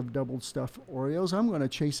bag of double stuffed Oreos, I'm going to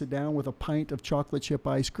chase it down with a pint of chocolate chip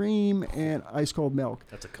ice cream and ice cold milk.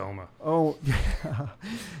 That's a coma. Oh, yeah.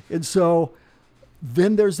 And so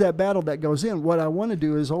then there's that battle that goes in. What I want to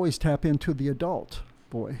do is always tap into the adult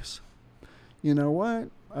voice. You know what?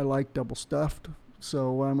 I like double stuffed.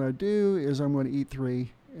 So what I'm going to do is I'm going to eat 3,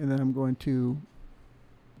 and then I'm going to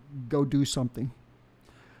go do something.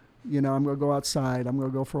 I'm going to go outside. I'm going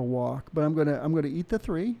to go for a walk. But I'm going to eat the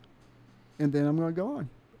 3, and then I'm going to go on.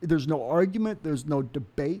 There's no argument. There's no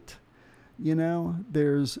debate.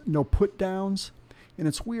 There's no put downs. And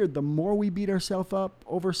it's weird. The more we beat ourselves up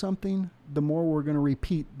over something, the more we're going to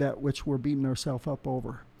repeat that which we're beating ourselves up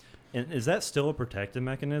over. And is that still a protective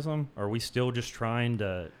mechanism? Are we still just trying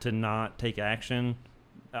to not take action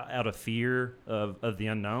out of fear of the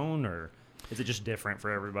unknown, or is it just different for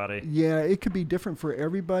everybody? Yeah, it could be different for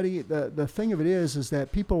everybody. The thing of it is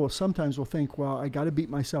that people sometimes will think, well, I got to beat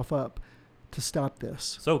myself up to stop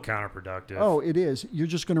this. So counterproductive. Oh, it is. You're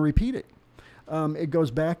just going to repeat it. It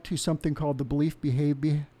goes back to something called the belief, behave,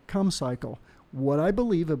 become cycle. What I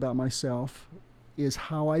believe about myself is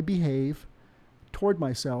how I behave toward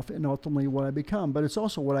myself and ultimately what I become. But it's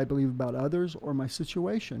also what I believe about others or my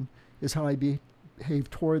situation is how I behave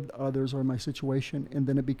toward others or my situation, and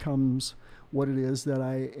then it becomes what it is that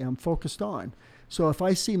I am focused on. So if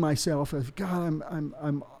I see myself as, God,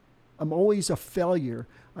 I'm always a failure.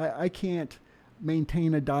 I can't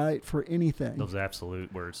maintain a diet for anything. Those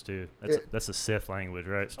absolute words too. That's a Sith language,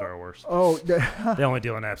 right? Star Wars. Oh, they only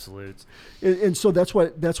deal in absolutes. And so that's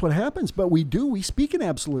what happens. But we speak in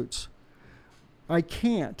absolutes. I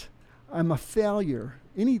can't. I'm a failure.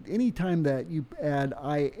 Any time that you add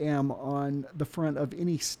I am on the front of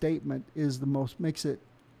any statement makes it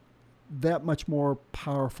that much more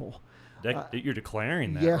powerful. You're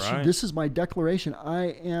declaring that, yes, right? This is my declaration. I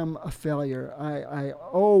am a failure. I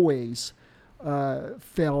always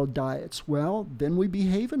fail diets. Well, then we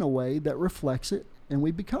behave in a way that reflects it, and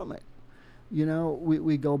we become it. You know,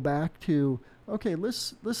 we go back to, okay,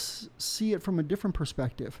 let's see it from a different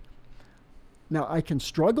perspective. Now, I can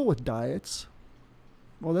struggle with diets.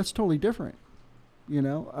 Well, that's totally different. You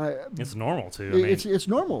know, it's normal too. I mean, it's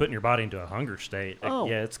normal. Putting your body into a hunger state. Oh.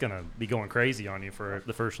 Yeah, it's going to be going crazy on you for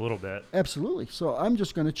the first little bit. Absolutely. So I'm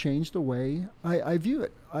just going to change the way I view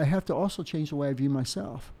it. I have to also change the way I view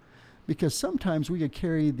myself, because sometimes we could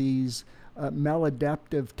carry these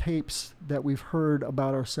maladaptive tapes that we've heard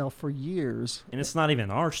about ourselves for years. And it's not even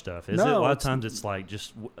our stuff, is it? A lot of times it's like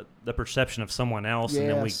just the perception of someone else, and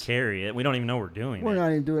then we carry it. We don't even know we're doing it. We're not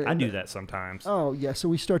even doing it. I do that sometimes. Oh, yeah. So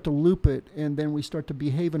we start to loop it, and then we start to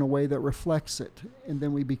behave in a way that reflects it, and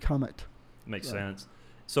then we become it. Makes sense.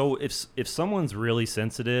 So if someone's really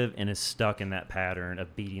sensitive and is stuck in that pattern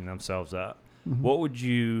of beating themselves up,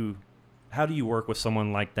 mm-hmm. How do you work with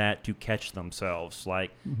someone like that to catch themselves?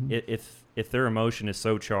 Like, mm-hmm. if their emotion is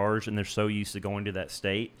so charged and they're so used to going to that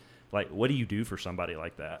state, like, what do you do for somebody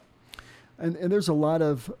like that? And there's a lot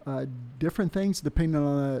of different things depending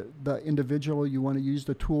on the individual. You want to use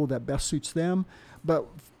the tool that best suits them. But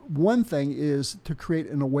one thing is to create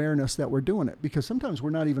an awareness that we're doing it, because sometimes we're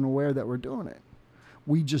not even aware that we're doing it.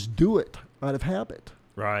 We just do it out of habit.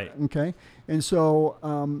 Right. Okay. And so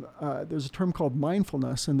there's a term called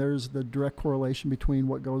mindfulness, and there's the direct correlation between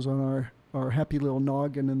what goes on our happy little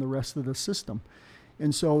noggin and the rest of the system.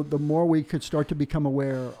 And so the more we could start to become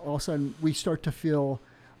aware, all of a sudden we start to feel,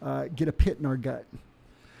 get a pit in our gut. Yeah.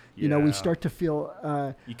 You know, we start to feel.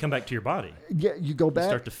 You come back to your body. Yeah, you go back. You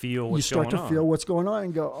start to feel what's going on. You start to feel what's going on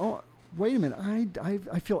and go, oh, wait a minute,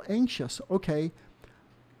 I feel anxious. Okay.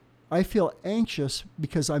 I feel anxious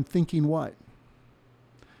because I'm thinking what?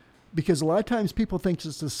 Because a lot of times people think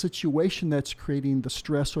it's the situation that's creating the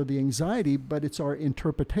stress or the anxiety, but it's our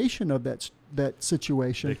interpretation of that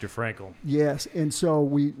situation. Viktor Frankl. Yes. And so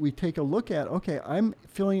we take a look at, okay, I'm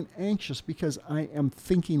feeling anxious because I am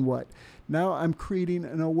thinking what? Now I'm creating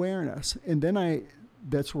an awareness. And then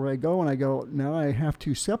that's where I go, and I go, now I have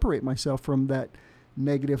to separate myself from that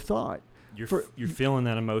negative thought. You're feeling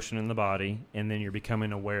that emotion in the body, and then you're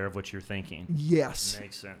becoming aware of what you're thinking. Yes.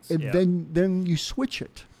 Makes sense. And then you switch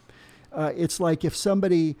it. It's like if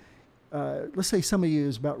somebody, let's say somebody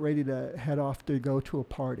is about ready to head off to go to a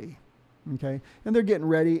party, okay? And they're getting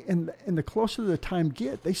ready, and the closer the time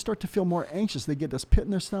they start to feel more anxious. They get this pit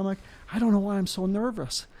in their stomach. I don't know why I'm so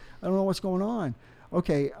nervous. I don't know what's going on.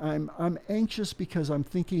 Okay, I'm anxious because I'm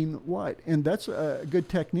thinking what? And that's a good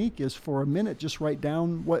technique is for a minute, just write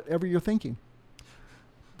down whatever you're thinking.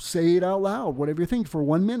 Say it out loud, whatever you're thinking for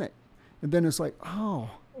 1 minute. And then it's like, oh,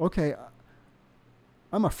 okay,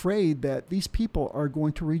 I'm afraid that these people are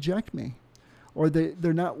going to reject me, or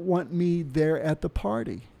they're not want me there at the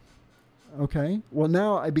party. Okay? Well,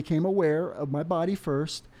 now I became aware of my body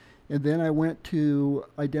first, and then I went to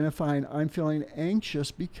identifying I'm feeling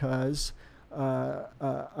anxious because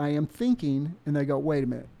I am thinking, and I go, wait a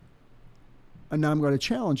minute. And now I'm going to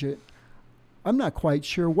challenge it. I'm not quite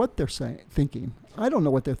sure what they're thinking. I don't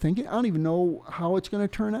know what they're thinking. I don't even know how it's going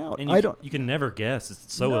to turn out. And you can never guess.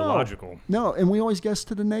 It's so illogical. No, and we always guess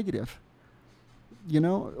to the negative.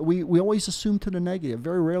 We always assume to the negative.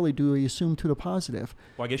 Very rarely do we assume to the positive.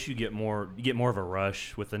 Well, I guess you get more of a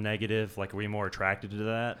rush with the negative. Like, are you more attracted to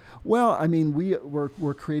that? Well, I mean,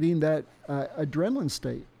 we're creating that adrenaline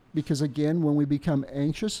state because, again, when we become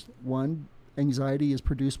anxious, anxiety is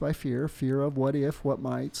produced by fear of what if, what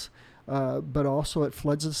mights, but also it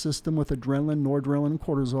floods the system with adrenaline, noradrenaline, and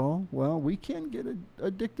cortisol. Well, we can get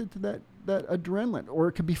addicted to that adrenaline, or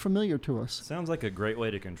it could be familiar to us. Sounds like a great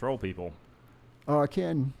way to control people. Oh, it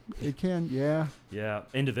can, yeah. Yeah,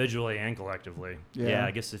 individually and collectively. Yeah.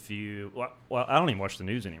 I guess if you, well, I don't even watch the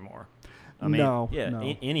news anymore. I mean, No.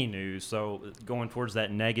 any news. So going towards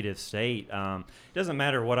that negative state, it doesn't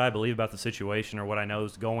matter what I believe about the situation or what I know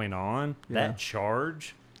is going on. Yeah. That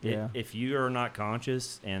charge, if you are not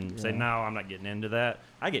conscious and say, no, I'm not getting into that,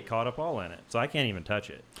 I get caught up all in it. So I can't even touch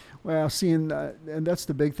it. Well, and that's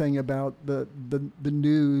the big thing about the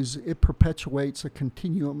news. It perpetuates a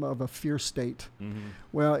continuum of a fear state. Mm-hmm.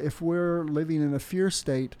 Well, if we're living in a fear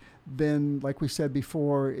state, then, like we said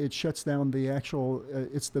before, it shuts down the actual,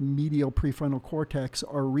 it's the medial prefrontal cortex,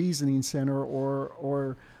 our reasoning center,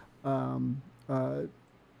 or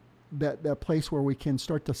that place where we can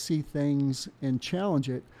start to see things and challenge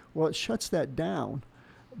it. Well, it shuts that down.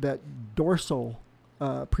 That dorsal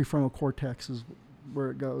prefrontal cortex is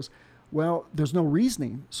where it goes. Well, there's no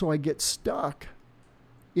reasoning, so I get stuck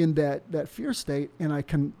in that fear state, and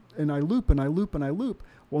I loop.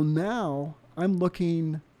 Well, now I'm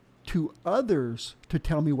looking to others to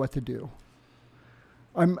tell me what to do.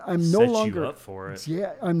 I'm no Set longer you up for it.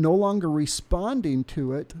 Yeah, I'm no longer responding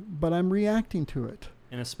to it, but I'm reacting to it.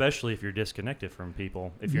 And especially if you're disconnected from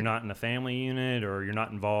people. If you're not in a family unit, or you're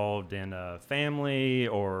not involved in a family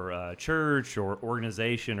or a church or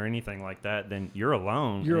organization or anything like that, then you're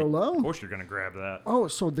alone. You're alone. Of course you're going to grab that. Oh,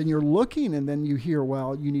 so then you're looking, and then you hear,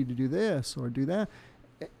 well, you need to do this or do that.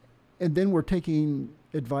 And then we're taking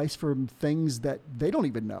advice from things that they don't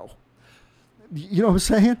even know. You know what I'm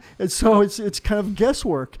saying? And so it's kind of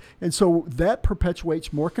guesswork. And so that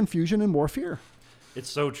perpetuates more confusion and more fear. It's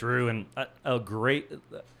so true, and a great,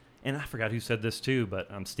 and I forgot who said this too, but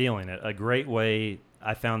I'm stealing it. A great way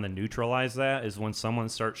I found to neutralize that is when someone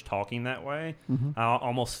starts talking that way, I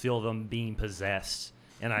almost feel them being possessed.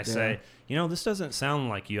 And I say, this doesn't sound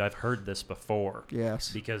like you. I've heard this before. Yes.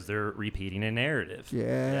 Because they're repeating a narrative.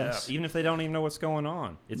 Yes. Even if they don't even know what's going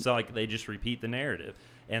on. It's like they just repeat the narrative.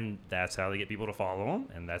 And that's how they get people to follow them,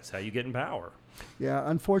 and that's how you get in power. Yeah,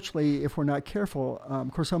 unfortunately, if we're not careful, of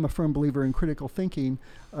course, I'm a firm believer in critical thinking.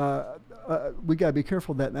 We got to be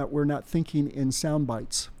careful that we're not thinking in sound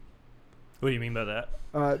bites. What do you mean by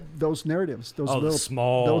that? Those narratives, those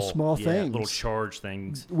small things, little charge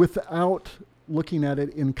things, without looking at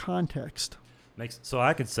it in context. So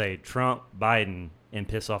I could say Trump, Biden, and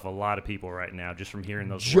piss off a lot of people right now just from hearing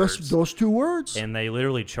those words. Just those two words. And they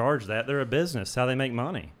literally charge that. They're a business, how they make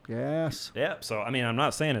money. Yes. Yeah. So, I mean, I'm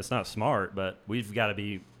not saying it's not smart, but we've got to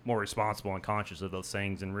be more responsible and conscious of those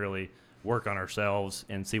things and really work on ourselves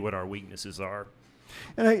and see what our weaknesses are.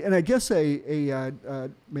 And I guess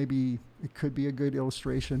maybe it could be a good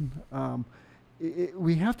illustration.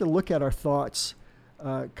 We have to look at our thoughts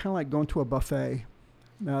kind of like going to a buffet.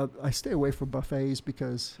 Now, I stay away from buffets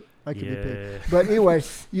because I can be paid. But anyway,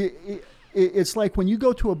 it's like when you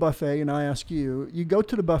go to a buffet, and I ask you go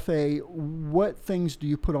to the buffet, what things do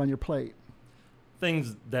you put on your plate?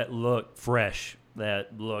 Things that look fresh,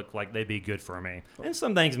 that look like they'd be good for me. And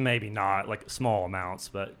some things maybe not, like small amounts,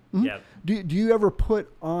 but yeah. Do you ever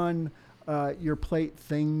put on your plate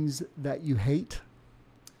things that you hate?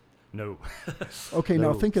 No. Okay,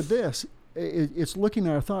 now think of this. It's looking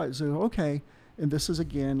at our thoughts. Okay. And this is,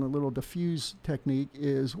 again, a little diffuse technique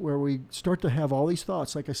is where we start to have all these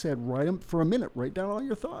thoughts. Like I said, write them for a minute. Write down all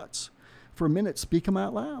your thoughts. For a minute, speak them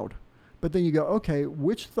out loud. But then you go, okay,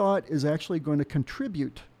 which thought is actually going to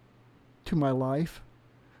contribute to my life,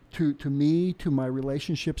 to me, to my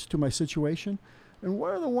relationships, to my situation? And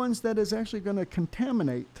what are the ones that is actually going to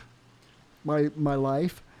contaminate my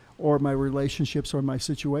life or my relationships or my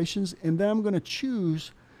situations? And then I'm going to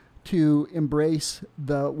choose to embrace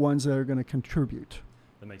the ones that are going to contribute.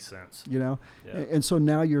 That makes sense. Yeah. And so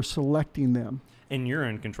now you're selecting them. And you're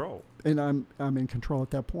in control. And I'm in control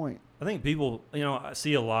at that point. I think people, I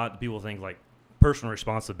see a lot of people think like personal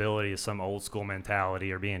responsibility is some old school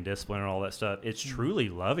mentality or being disciplined and all that stuff. It's truly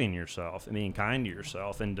loving yourself and being kind to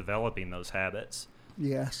yourself and developing those habits.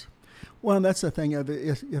 Yes. Well, that's the thing.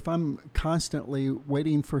 If I'm constantly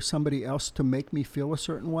waiting for somebody else to make me feel a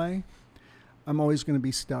certain way, I'm always going to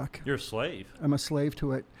be stuck. You're a slave. I'm a slave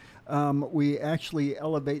to it. We actually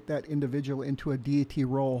elevate that individual into a deity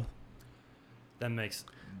role. That makes,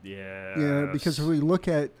 yeah. Yeah, because if we look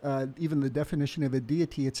at even the definition of a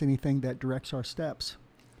deity, it's anything that directs our steps.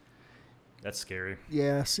 That's scary.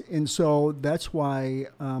 Yes, and so that's why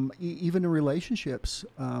even in relationships,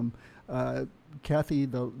 Kathy,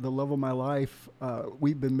 the love of my life,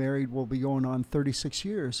 we've been married, we'll be going on 36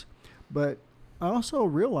 years. But I also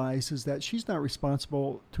realize is that she's not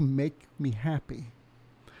responsible to make me happy.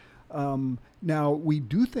 Now, we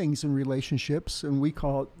do things in relationships, and we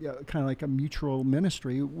call it kind of like a mutual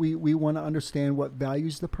ministry. We want to understand what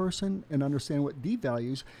values the person and understand what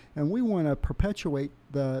devalues, and we want to perpetuate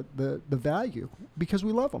the value because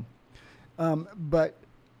we love them. But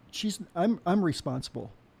I'm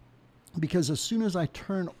responsible because as soon as I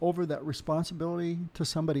turn over that responsibility to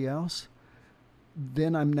somebody else,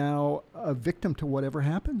 then I'm now a victim to whatever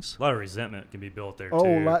happens. A lot of resentment can be built there, too.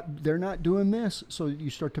 Oh, They're not doing this, so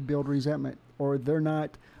you start to build resentment. Or they're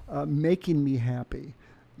not making me happy.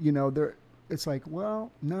 It's like,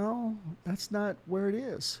 well, no, that's not where it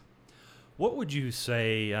is. What would you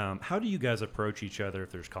say, how do you guys approach each other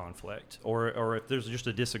if there's conflict? Or if there's just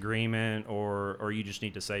a disagreement or you just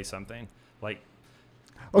need to say something? Like,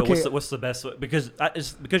 okay. What's the best way? Because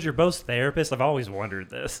you're both therapists, I've always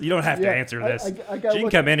wondered this. You don't have to answer this. She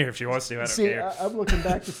can come in here if she wants to. I don't care. I'm looking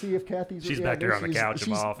back to see if Kathy's... She's back there on the couch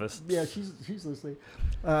in my office. Yeah, she's listening.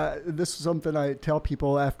 This is something I tell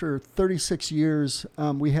people. After 36 years,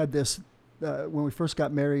 we had this, when we first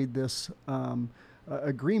got married, this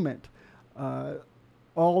agreement.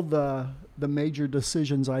 All the major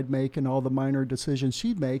decisions I'd make and all the minor decisions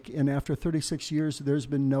she'd make. And after 36 years, there's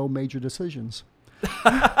been no major decisions.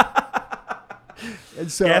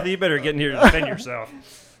 And so, Kathy, you better get in here to defend yourself.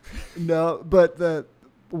 No, but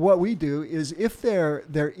what we do is if there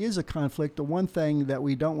is a conflict, the one thing that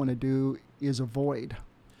we don't want to do is avoid.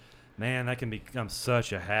 Man, that can become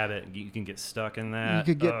such a habit. You can get stuck in that.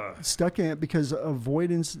 You could get stuck in it because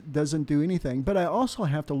avoidance doesn't do anything. But I also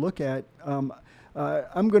have to look at, I'm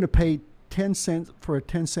going to pay 10 cents for a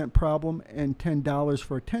 10-cent problem and $10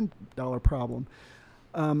 for a $10 problem.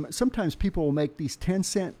 Sometimes people will make these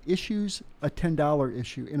 10-cent issues a $10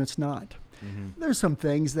 issue, and it's not. Mm-hmm. There's some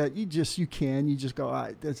things that you just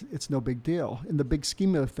go, it's no big deal. In the big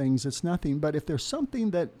scheme of things, it's nothing. But if there's something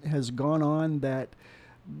that has gone on that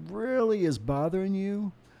really is bothering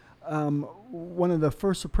you, one of the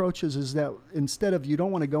first approaches is that instead of you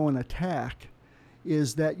don't want to go and attack,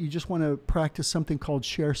 is that you just want to practice something called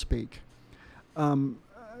share speak. When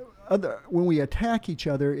we attack each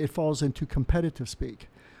other, it falls into competitive speak.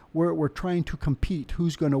 We're trying to compete.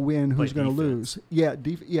 Who's going to win? Who's going to lose? Yeah,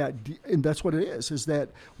 and that's what it is. Is that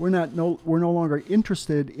we're no longer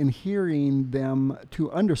interested in hearing them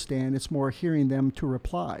to understand. It's more hearing them to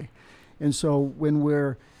reply. And so when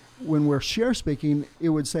we're share speaking, it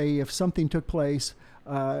would say if something took place,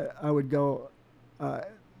 I would go,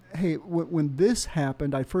 hey, when this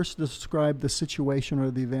happened, I first described the situation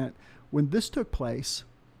or the event. When this took place,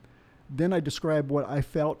 then I describe what I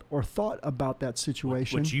felt or thought about that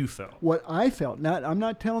situation. What you felt. What I felt. I'm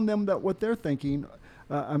not telling them that what they're thinking.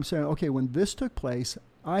 I'm saying, okay, when this took place,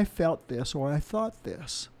 I felt this or I thought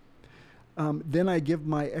this. Then I give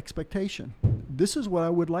my expectation. This is what I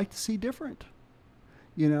would like to see different.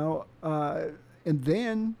 And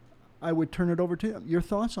then I would turn it over to them. Your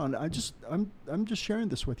thoughts on it? I'm just sharing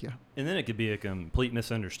this with you. And then it could be a complete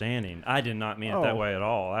misunderstanding. I did not mean it that way at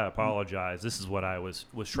all. I apologize. This is what I was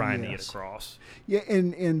trying to get across. Yeah,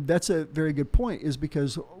 and that's a very good point. Is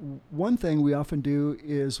because one thing we often do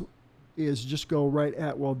is just go right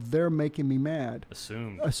at, well, they're making me mad.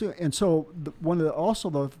 Assume. And so one of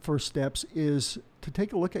the first steps is to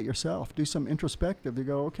take a look at yourself, do some introspective. To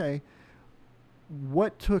go, okay,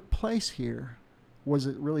 what took place here? Was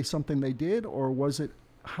it really something they did, or was it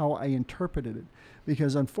how I interpreted it?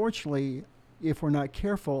 Because unfortunately, if we're not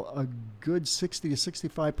careful, a good 60 to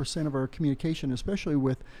 65% of our communication, especially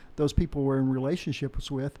with those people we're in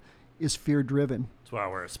relationships with, is fear-driven. That's why I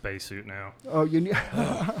wear a spacesuit now. Oh,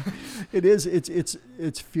 it is.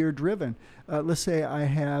 It's fear-driven. Let's say I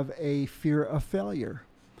have a fear of failure,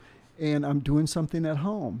 and I'm doing something at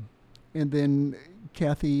home, and then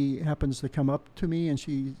Kathy happens to come up to me and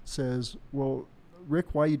she says, "Well,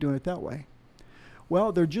 Rick, why are you doing it that way?"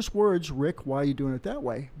 Well, they're just words, Rick, why are you doing it that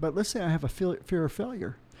way? But let's say I have a fear of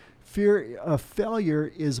failure. Fear of failure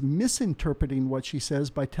is misinterpreting what she says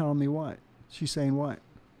by telling me what. She's saying what?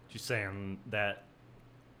 She's saying that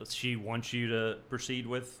she wants you to proceed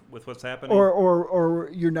with what's happening? Or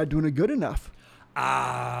you're not doing it good enough.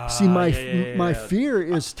 See, my yeah. fear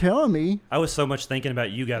is telling me. I was so much thinking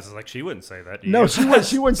about you guys. I was like, she wouldn't say that. No, she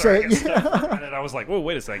wouldn't say it. And I was like, whoa,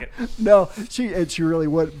 wait a second. No, she really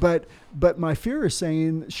would. But my fear is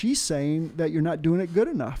she's saying that you're not doing it good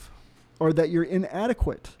enough, or that you're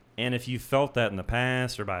inadequate. And if you felt that in the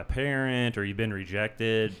past, or by a parent, or you've been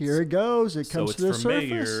rejected, here it goes. It comes to the surface,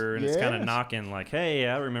 familiar, and it's kind of knocking. Like, hey,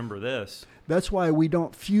 I remember this. That's why we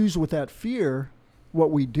don't fuse with that fear.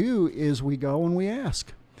 What we do is we go and we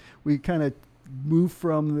ask. We kind of move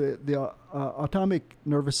from the autonomic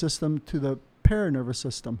nervous system to the paranervous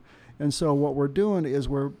system. And so what we're doing is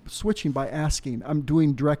we're switching by asking. I'm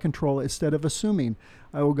doing direct control instead of assuming.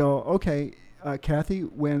 I will go, okay, Kathy,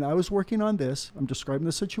 when I was working on this, I'm describing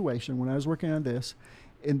the situation, when I was working on this,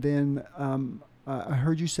 and then I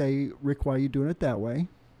heard you say, Rick, why are you doing it that way?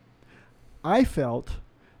 I felt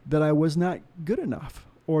that I was not good enough,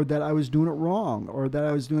 or that I was doing it wrong, or that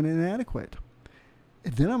I was doing it inadequate.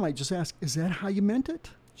 And then I might just ask, is that how you meant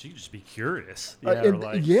it? She could just be curious.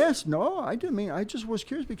 Yes, no, I didn't mean, I just was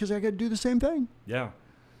curious because I got to do the same thing. Yeah.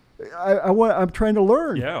 I'm trying to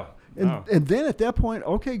learn. Yeah. And then at that point,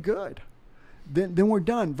 okay, good. Then we're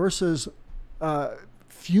done versus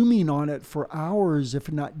fuming on it for hours, if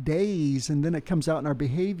not days. And then it comes out in our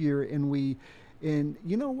behavior and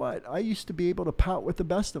you know what? I used to be able to pout with the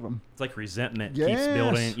best of them. It's like resentment keeps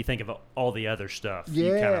building. You think of all the other stuff. Yes.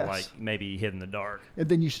 You kind of like maybe hid in the dark. And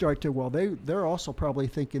then you start to, well, they're also probably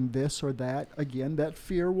thinking this or that. Again, that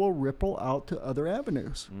fear will ripple out to other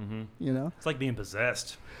avenues. Mm-hmm. You know? It's like being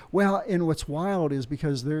possessed. Well, and what's wild is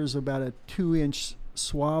because there's about a 2-inch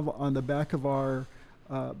swab on the back of our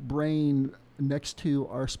brain next to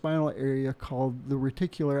our spinal area called the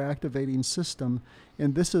reticular activating system.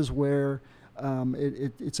 And this is where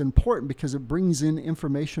it's important because it brings in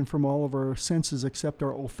information from all of our senses except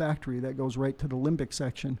our olfactory. That goes right to the limbic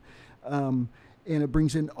section. And it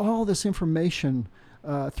brings in all this information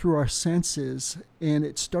through our senses, and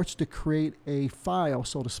it starts to create a file,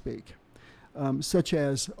 so to speak, such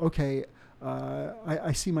as, okay,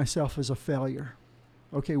 I see myself as a failure.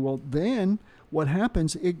 Okay, well, then what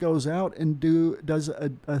happens, it goes out and does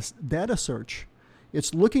a data search.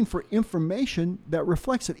 It's looking for information that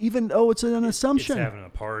reflects it, even though it's an assumption. It's having a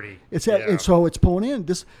party. And so it's pulling in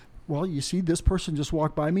this. Well, you see, this person just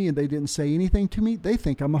walked by me and they didn't say anything to me. They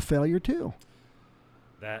think I'm a failure too.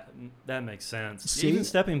 That makes sense. See? Even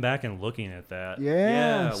stepping back and looking at that.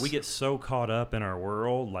 Yes. Yeah, we get so caught up in our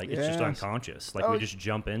world, like it's just Yes. unconscious. Like we just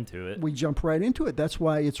jump into it. We jump right into it. That's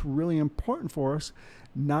why it's really important for us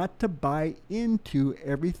not to buy into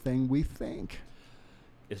everything we think.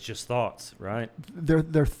 It's just thoughts, right?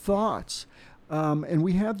 They're thoughts. And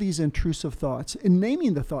we have these intrusive thoughts. In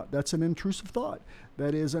naming the thought, that's an intrusive thought.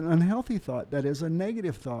 That is an unhealthy thought. That is a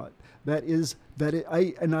negative thought.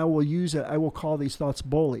 I will use it. I will call these thoughts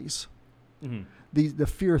bullies. Mm-hmm. The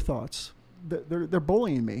fear thoughts. They're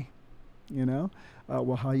bullying me. You know.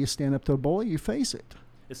 Well, how you stand up to a bully? You face it.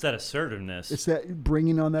 It's that assertiveness. It's that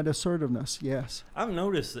bringing on that assertiveness. Yes. I've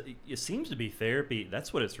noticed that it seems to be therapy.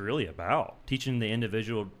 That's what it's really about. Teaching the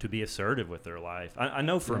individual to be assertive with their life. I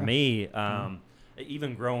know for me,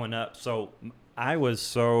 even growing up, so I was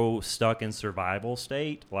so stuck in survival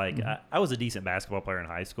state. Like I was a decent basketball player in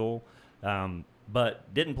high school,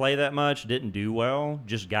 but didn't play that much, didn't do well,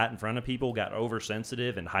 just got in front of people, got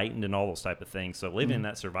oversensitive and heightened and all those type of things. So living in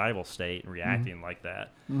that survival state and reacting like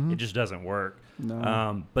that, it just doesn't work.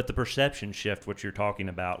 No. But the perception shift, what you're talking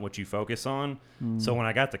about, what you focus on. So when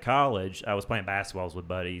I got to college, I was playing basketballs with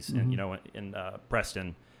buddies and, in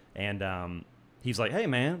Preston. And he's like, hey,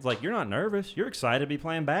 man, it's like, you're not nervous. You're excited to be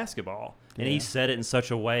playing basketball. And he said it in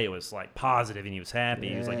such a way, it was like positive and he was happy.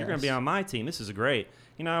 He was like, you're going to be on my team. This is great.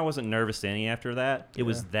 I wasn't nervous any after that. It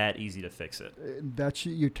was that easy to fix it.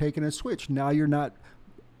 You're taking a switch. Now you're not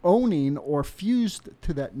owning or fused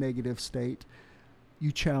to that negative state.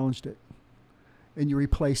 You challenged it and you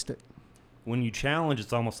replaced it. When you challenge,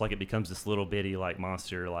 it's almost like it becomes this little bitty like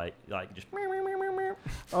monster, like just.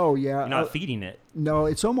 Oh, yeah. You're not feeding it. No,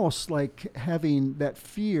 it's almost like having that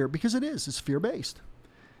fear, because it's fear-based.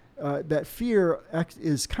 That fear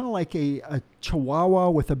is kind of like a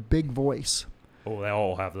chihuahua with a big voice. Oh, they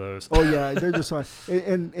all have those. Oh, yeah. They're just like,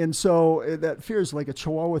 and so that fear is like a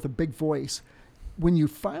chihuahua with a big voice. When you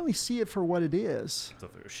finally see it for what it is. So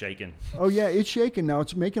they're shaking. Oh, yeah, it's shaking now.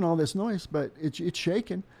 It's making all this noise, but it's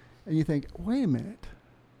shaking. And you think, wait a minute.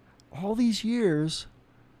 All these years,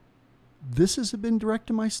 this has been direct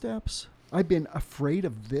to my steps. I've been afraid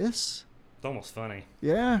of this. It's almost funny.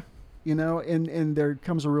 Yeah. And there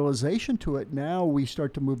comes a realization to it. Now we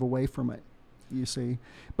start to move away from it, you see.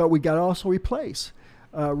 But we got to also replace.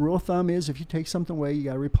 Rule of thumb is if you take something away, you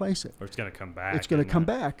got to replace it. Or it's going to come back. It's going to come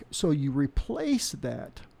back. So you replace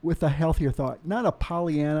that with a healthier thought, not a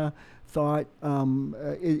Pollyanna thought.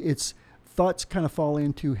 It's thoughts kind of fall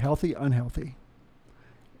into healthy, unhealthy.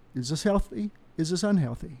 Is this healthy? Is this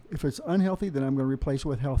unhealthy? If it's unhealthy, then I'm going to replace it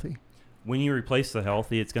with healthy. When you replace the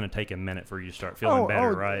healthy, it's going to take a minute for you to start feeling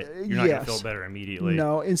better, right? You're not going to feel better immediately.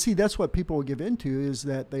 No, and see, that's what people will give into is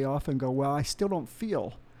that they often go, well, I still don't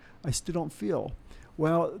feel.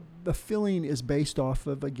 Well, the feeling is based off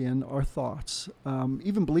of, again, our thoughts.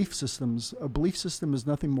 Even belief systems. A belief system is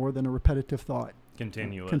nothing more than a repetitive thought.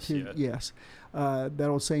 Continuous, Yes. That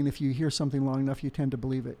old saying, if you hear something long enough, you tend to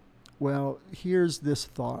believe it. Well, here's this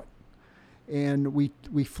thought, and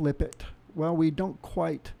we flip it. Well, we don't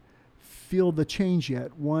quite feel the change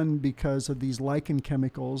yet. One, because of these lichen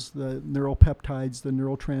chemicals, the neuropeptides, the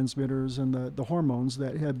neurotransmitters, and the hormones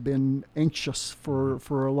that have been anxious for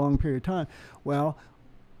a long period of time. Well,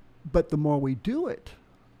 but the more we do it,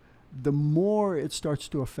 the more it starts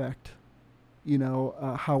to affect,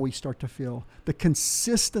 how we start to feel. The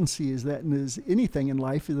consistency is anything in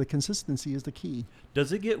life, the consistency is the key.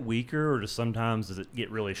 does it get weaker, or does it get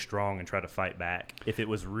really strong and try to fight back if it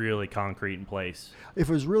was really concrete in place? If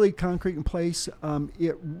it was really concrete in place,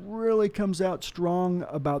 it really comes out strong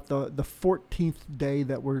about the 14th day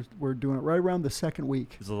that we're doing it, right around the second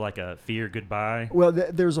week. Is it like a fear goodbye? Well,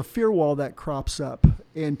 there's a fear wall that crops up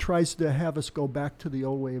and tries to have us go back to the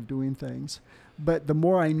old way of doing things. But the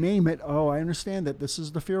more I name it, I understand that this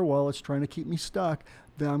is the fear wall. It's trying to keep me stuck.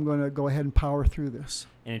 Then I'm going to go ahead and power through this.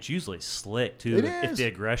 And it's usually slick, too. If the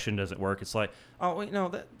aggression doesn't work, it's like, oh, wait, no,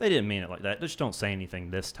 they didn't mean it like that. Just don't say anything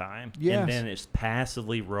this time. Yes. And then it's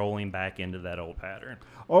passively rolling back into that old pattern.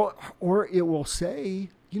 Or it will say,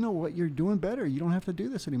 you know what, you're doing better. You don't have to do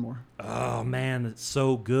this anymore. Oh, man, that's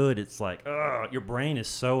so good. It's like, your brain is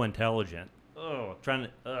so intelligent.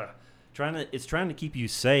 It's trying to keep you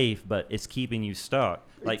safe, but it's keeping you stuck,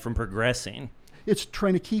 like from progressing. It's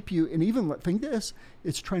trying to keep you, and even think this,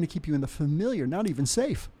 it's trying to keep you in the familiar, not even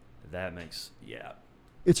safe.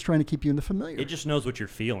 It's trying to keep you in the familiar. It just knows what you're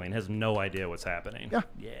feeling, has no idea what's happening.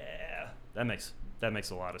 Yeah. That makes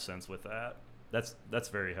a lot of sense with that. That's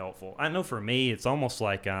very helpful. I know for me, it's almost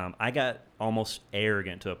like I got almost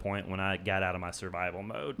arrogant to a point when I got out of my survival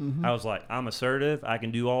mode. Mm-hmm. I was like, I'm assertive. I can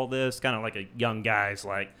do all this, kind of like a young guy's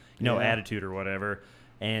attitude or whatever.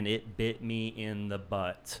 And it bit me in the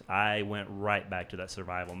butt. I went right back to that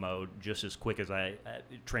survival mode just as quick as I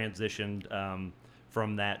transitioned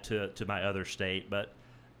from that to my other state. But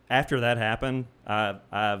after that happened,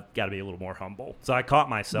 I've got to be a little more humble. So I caught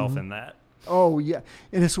myself in that. Oh, yeah.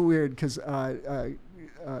 And it's weird because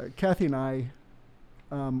Kathy and I,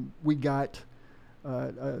 we got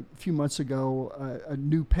a few months ago a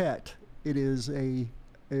new pet. It is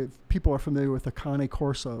if people are familiar with the Cane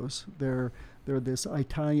Corsos. They're this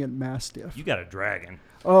Italian Mastiff. You got a dragon.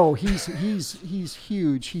 Oh, he's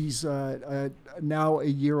huge. He's now a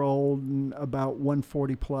year old and about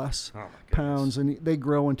 140 plus pounds, and they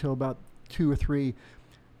grow until about 2 or 3.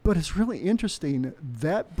 But it's really interesting.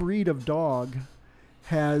 That breed of dog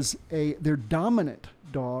they're dominant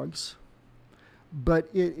dogs, but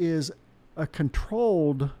it is a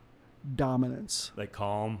controlled dominance. They're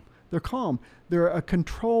calm. They're a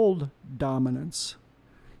controlled dominance.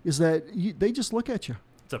 Is that they just look at you.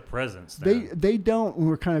 It's a presence. They don't. We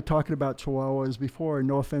were kind of talking about Chihuahuas before.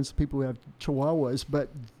 No offense to people who have Chihuahuas, but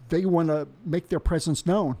they want to make their presence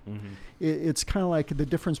known. Mm-hmm. It's kind of like the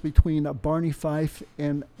difference between a Barney Fife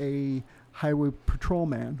and a highway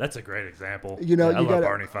patrolman. That's a great example. I love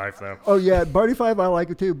Barney Fife though. Oh yeah, Barney Fife, I like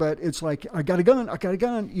it too. But it's like I got a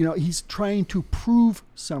gun. He's trying to prove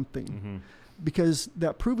something. Mm-hmm. Because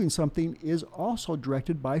that proving something is also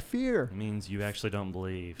directed by fear. It means you actually don't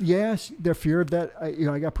believe. Yes, their fear of that,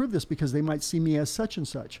 I got to prove this because they might see me as such and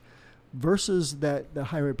such. Versus the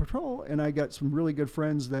highway patrol, and I got some really good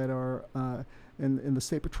friends that are in the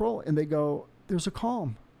state patrol, and they go, there's a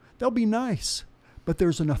calm. They'll be nice, but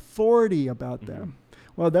there's an authority about them.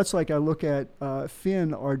 Well, that's like I look at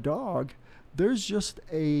Finn, our dog. There's just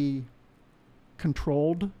a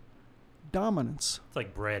controlled dominance. It's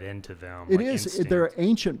like bred into them. It is. Instinct. They're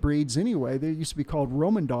ancient breeds anyway. They used to be called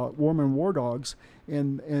Roman war dogs,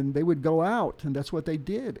 and they would go out, and that's what they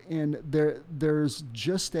did. And there's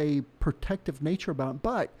just a protective nature about them,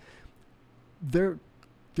 but they're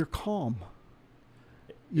calm.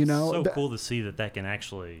 It's so cool to see that can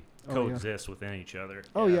actually coexist within each other.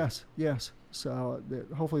 Oh yes. So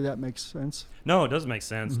hopefully that makes sense. No, it does make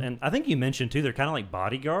sense. Mm-hmm. And I think you mentioned too, they're kind of like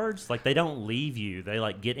bodyguards. Like they don't leave you. They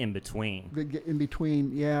like get in between. They get in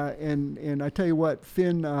between, yeah. And I tell you what,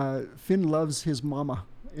 Finn loves his mama.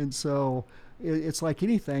 And so it's like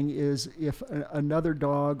anything is if another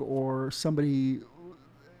dog or somebody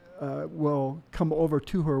will come over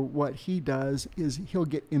to her, what he does is he'll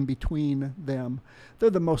get in between them.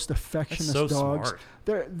 They're the most affectionate That's so dogs.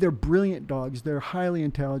 smart. They're brilliant dogs. They're highly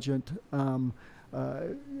intelligent. So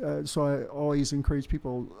I always encourage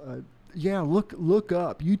people, look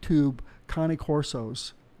up YouTube Cane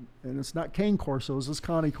Corsos. And it's not cane corsos, it's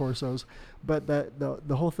Cane Corsos. But that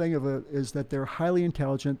the whole thing of it is that they're highly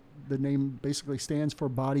intelligent. The name basically stands for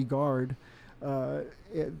bodyguard.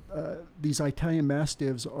 These Italian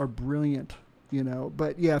Mastiffs are brilliant,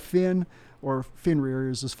 But yeah, Finn, or Fenrir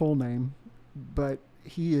is his full name. But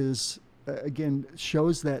he is, again,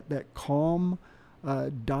 shows that calm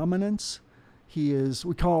dominance.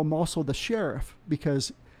 We call him also the sheriff,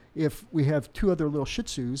 because if we have two other little Shih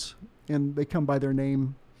Tzus, and they come by their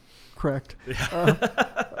name correct,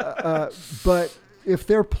 but if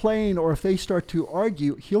they're playing or if they start to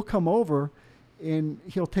argue, he'll come over and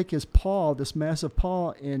he'll take his paw, this massive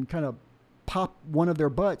paw, and kind of pop one of their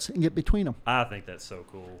butts and get between them. I think that's so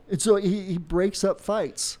cool. And so he breaks up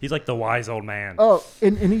fights. He's like the wise old man. Oh,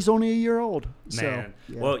 and he's only a year old. Man.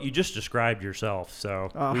 So, yeah. Well, you just described yourself. So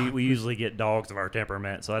we usually get dogs of our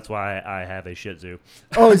temperament. So that's why I have a Shih Tzu.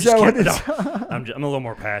 Oh, is that what it is? I'm a little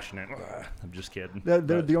more passionate. I'm just kidding. They're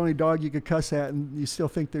the only dog you could cuss at, and you still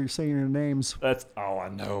think they're saying their names. That's I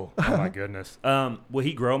know. Oh, my goodness. Will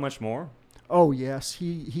he grow much more? Oh yes,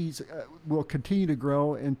 he's will continue to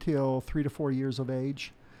grow until 3 to 4 years of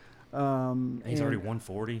age. He's already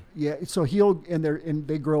 140. Yeah, so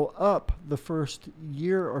they grow up the first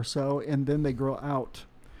year or so, and then they grow out.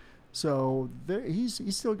 So he's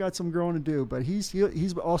still got some growing to do, but he's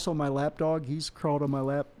also my lap dog. He's crawled on my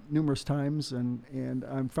lap numerous times, and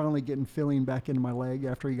I'm finally getting filling back into my leg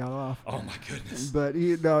after he got off. Oh my goodness! But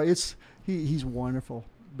he's wonderful.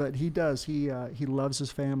 But he loves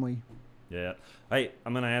his family. Yeah. Hey,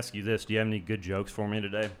 I'm going to ask you this. Do you have any good jokes for me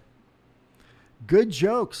today? Good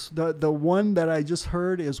jokes. The one that I just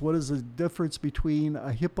heard is, what is the difference between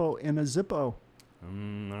a hippo and a zippo? I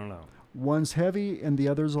don't know. One's heavy and the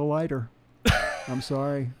other's a lighter. I'm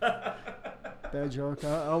sorry. Bad joke.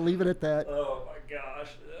 I'll leave it at that. Oh, my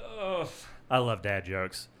gosh. Oh. I love dad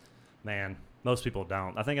jokes. Man, most people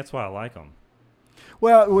don't. I think that's why I like them.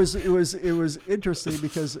 Well, it was interesting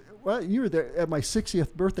because you were there at my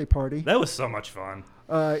 60th birthday party. That was so much fun.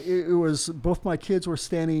 It was both my kids were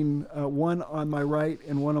standing, one on my right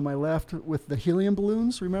and one on my left, with the helium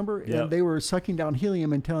balloons. Remember, yep. And they were sucking down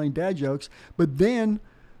helium and telling dad jokes. But then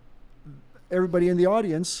everybody in the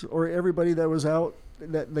audience, or everybody that was out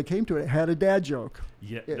that came to it, had a dad joke.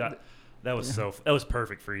 Yeah, that was that was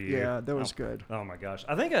perfect for you. Yeah, that was good. Oh my gosh,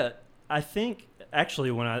 I think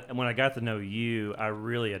actually when I got to know you, I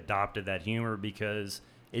really adopted that humor because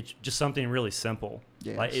it's just something really simple.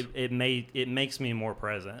 Yes. Like it makes me more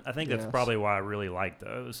present. I think that's probably why I really like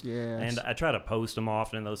those. Yes. And I try to post them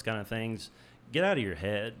often and those kind of things. Get out of your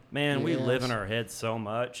head. Man, we live in our heads so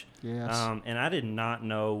much. Yes. And I did not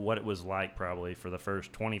know what it was like probably for the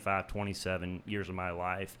first 25, 27 years of my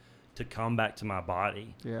life to come back to my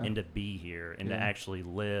body and to be here and to actually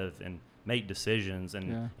live and make decisions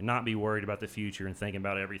and not be worried about the future and thinking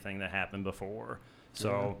about everything that happened before.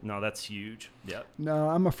 So, no, that's huge. Yep. No,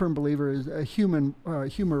 I'm a firm believer humor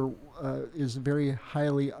is very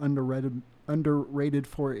highly underrated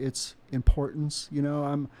for its importance.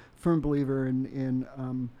 I'm a firm believer in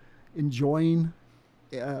enjoying,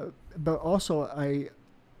 but also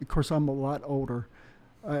of course, I'm a lot older.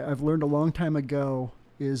 I've learned a long time ago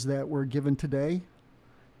is that we're given today,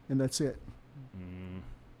 and that's it.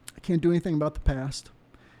 I can't do anything about the past.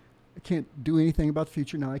 I can't do anything about the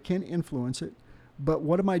future. Now, I can influence it, but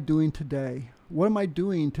what am I doing today? What am I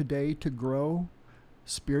doing today to grow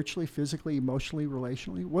spiritually, physically, emotionally,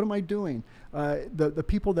 relationally? What am I doing? The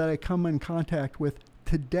people that I come in contact with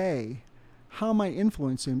today, how am I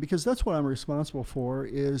influencing? Because that's what I'm responsible for.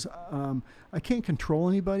 Is I can't control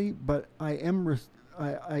anybody, but I am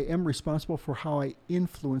responsible for how I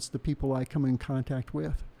influence the people I come in contact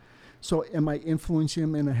with. So am I influencing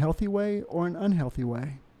them in a healthy way or an unhealthy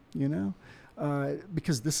way?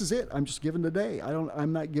 Because this is it. I'm just given today.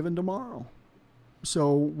 I'm not given tomorrow.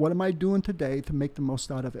 So what am I doing today to make the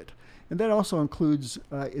most out of it? And that also includes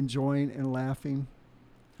enjoying and laughing.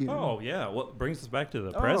 Oh, yeah. Well, it brings us back to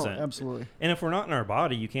the present. Oh, absolutely. And if we're not in our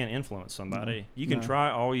body, you can't influence somebody. You can try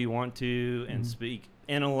all you want to and speak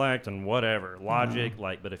intellect and whatever, logic,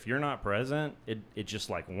 but if you're not present, it's just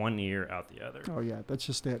like one ear out the other. Oh, yeah. That's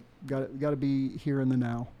just it. Got to be here in the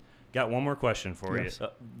now. Got one more question for you.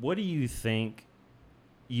 What do you think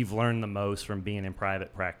you've learned the most from being in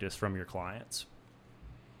private practice from your clients?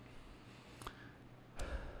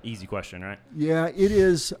 Easy question, right? Yeah, it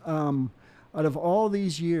is. Out of all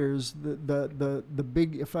these years, the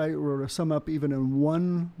big, if I were to sum up even in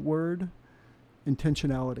one word,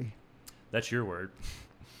 intentionality. That's your word.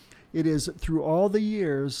 It is through all the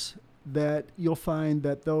years that you'll find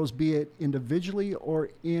that those, be it individually or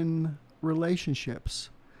in relationships,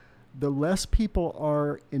 the less people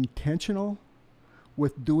are intentional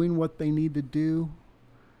with doing what they need to do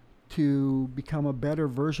to become a better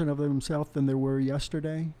version of themselves than they were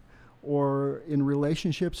yesterday, or in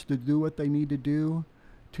relationships to do what they need to do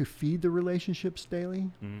to feed the relationships daily.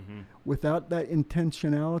 Mm-hmm. Without that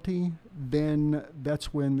intentionality, then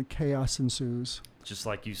that's when the chaos ensues. Just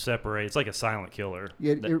like you separate, it's like a silent killer.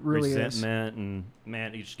 It really is. Resentment and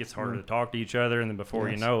man, it just gets harder to talk to each other, and then before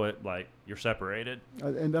you know it, like you're separated.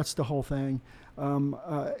 And that's the whole thing.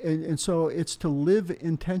 And so it's to live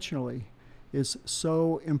intentionally is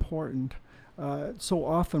so important. So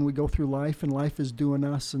often we go through life and life is doing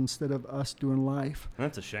us instead of us doing life.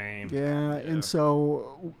 That's a shame. Yeah. And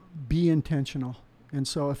so be intentional. And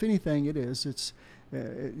so if anything, it's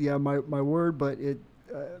my word, but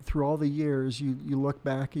through all the years, you look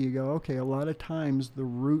back and you go, okay, a lot of times the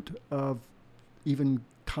root of even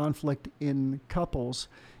conflict in couples,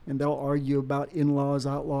 and they'll argue about in-laws,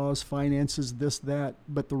 outlaws, finances, this, that,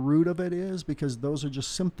 but the root of it is, because those are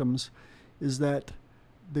just symptoms, is that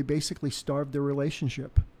they basically starved their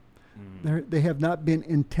relationship. They have not been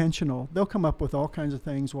intentional. They'll come up with all kinds of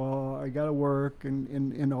things. Well, I got to work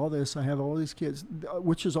and all this. I have all these kids,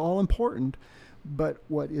 which is all important. But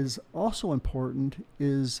what is also important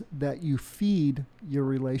is that you feed your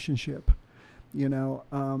relationship.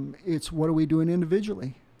 It's what are we doing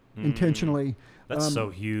individually, intentionally. That's so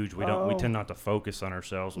huge. We tend not to focus on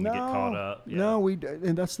ourselves when we get caught up. Yeah. No,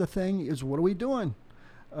 and that's the thing is, what are we doing?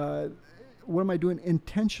 What am I doing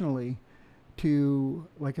intentionally to,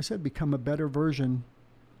 like I said, become a better version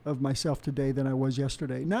of myself today than I was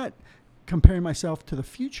yesterday? Not comparing myself to the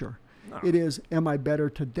future. No. It is, am I better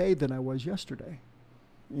today than I was yesterday?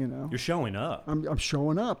 You're showing up. I'm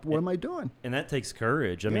showing up. What am I doing? And that takes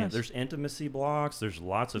courage. I mean, there's intimacy blocks. There's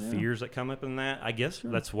lots of fears that come up in that. I guess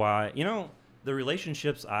that's why, the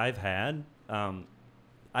relationships I've had,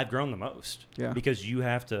 I've grown the most because you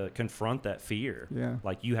have to confront that fear. Yeah.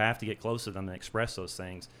 Like you have to get close to them and express those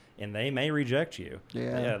things, and they may reject you.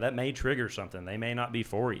 Yeah. That may trigger something. They may not be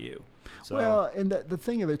for you. So. Well, and the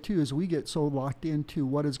thing of it too is we get so locked into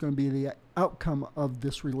what is going to be the outcome of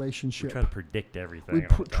this relationship. We try to predict everything.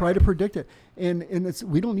 We try to predict it, and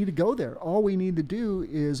we don't need to go there. All we need to do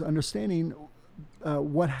is understanding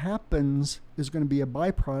what happens is going to be a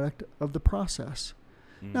byproduct of the process.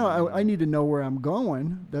 Now, I need to know where I'm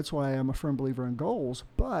going. That's why I'm a firm believer in goals.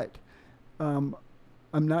 But I'm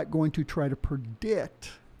not going to try to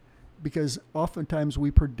predict, because oftentimes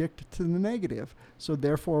we predict to the negative. So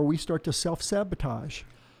therefore, we start to self-sabotage.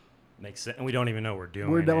 Makes sense. And we don't even know we're doing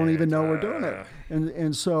it. We don't even know we're doing it.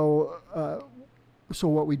 And so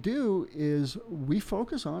what we do is we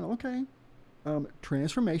focus on,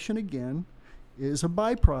 transformation, again, is a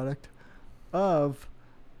byproduct of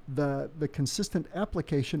the consistent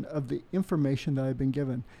application of the information that I've been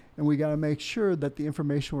given. And we got to make sure that the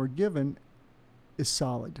information we're given is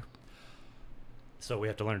solid. So we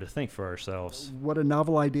have to learn to think for ourselves. What a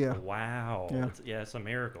novel idea. Wow. It's a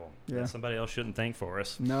miracle. Yeah. Somebody else shouldn't think for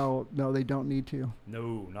us. No, they don't need to.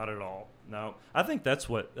 No, not at all. No. I think that's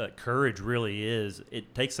what courage really is.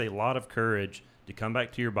 It takes a lot of courage to come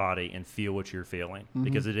back to your body and feel what you're feeling,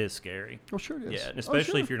 because it is scary. Oh, sure it is. Yeah, and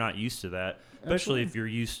especially if you're not used to that. Especially if you're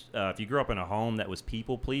if you grew up in a home that was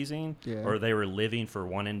people pleasing, or they were living for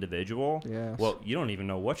one individual. Yes. Well, you don't even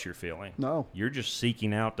know what you're feeling. No. You're just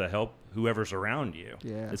seeking out to help whoever's around you.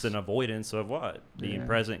 Yes. It's an avoidance of what? Being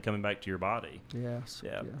present, coming back to your body. Yes.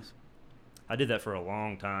 Yeah. Yes. I did that for a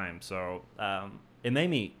long time. So it made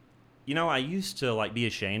me, I used to be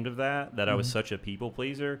ashamed of that I was such a people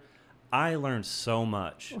pleaser. I learned so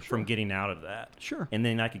much from getting out of that. Sure. And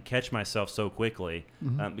then I could catch myself so quickly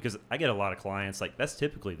because I get a lot of clients, that's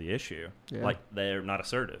typically the issue. Yeah. They're not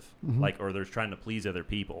assertive, or they're trying to please other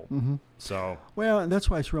people. So. Well, and that's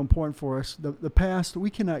why it's real important for us. The past, we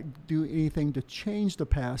cannot do anything to change the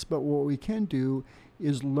past, but what we can do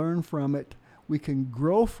is learn from it. We can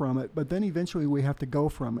grow from it, but then eventually we have to go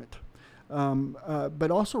from it. But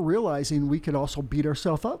also realizing we could also beat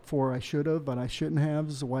ourselves up for I should have, but I shouldn't have,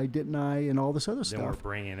 so why didn't I, and all this other stuff.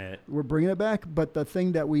 Then we're bringing it back. But the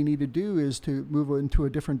thing that we need to do is to move into a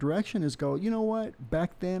different direction, is go, you know what,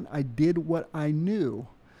 back then I did what I knew,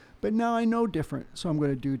 but now I know different, so I'm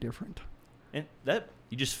going to do different. And that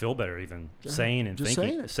you just feel better even Just saying and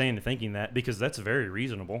saying thinking that, because that's very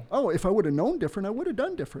reasonable. Oh, if I would have known different, I would have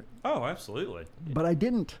done different. Oh, absolutely. But I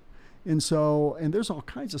didn't. And so, and there's all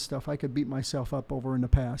kinds of stuff I could beat myself up over in the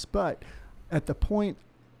past. But at the point,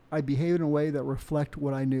 I behaved in a way that reflect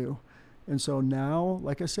what I knew. And so now,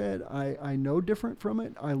 like I said, I know different from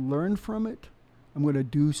it. I learned from it. I'm going to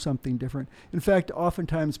do something different. In fact,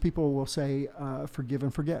 oftentimes people will say, forgive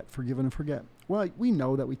and forget, forgive and forget. Well, we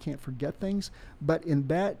know that we can't forget things, but in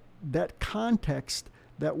that context,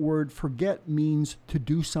 that word forget means to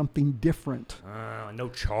do something different. No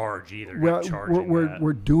charge either. Well, Not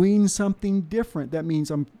we're doing something different. That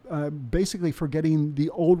means I'm basically forgetting the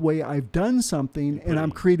old way I've done something, and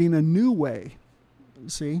I'm creating a new way.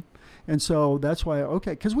 See? And so that's why,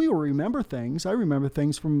 okay, because we will remember things. I remember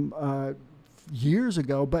things from years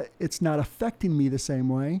ago, but it's not affecting me the same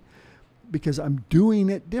way because I'm doing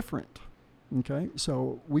it different. Okay?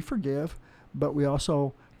 So we forgive, but we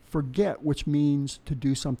also forget, which means to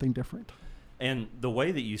do something different. And the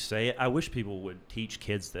way that you say it, I wish people would teach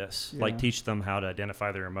kids this, like teach them how to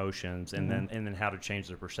identify their emotions and then how to change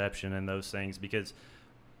their perception and those things, because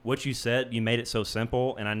what you said, you made it so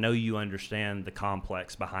simple, and I know you understand the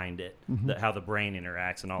complex behind it, how the brain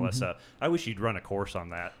interacts and all that stuff. I wish you'd run a course on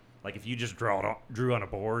that. Like if you just drew on a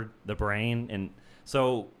board the brain, and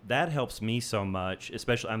so that helps me so much,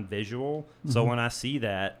 especially I'm visual. So when I see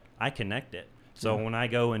that, I connect it. So when I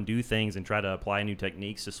go and do things and try to apply new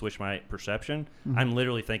techniques to switch my perception, I'm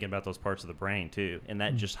literally thinking about those parts of the brain too, and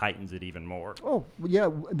that just heightens it even more. Oh, yeah.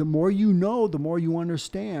 The more you know, the more you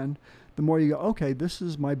understand, the more you go, okay, this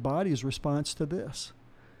is my body's response to this.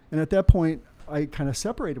 And at that point, I kind of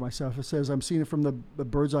separated myself. It says I'm seeing it from the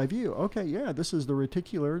bird's eye view. Okay, yeah, this is the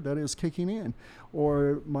reticular that is kicking in.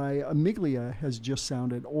 Or my amygdala has just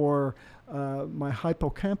sounded. Or my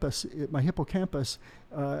hippocampus,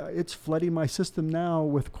 it's flooding my system now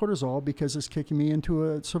with cortisol because it's kicking me into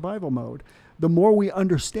a survival mode. The more we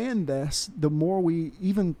understand this, the more we,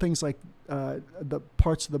 even things like the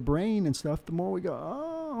parts of the brain and stuff, the more we go,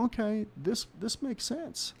 oh, okay, this makes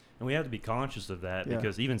sense. And we have to be conscious of that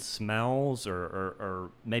because even smells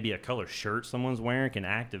or maybe a color shirt someone's wearing can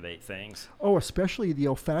activate things. Oh, especially the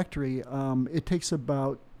olfactory. It takes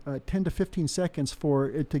about 10 to 15 seconds for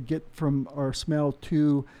it to get from our smell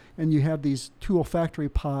to, and you have these two olfactory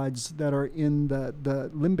pods that are in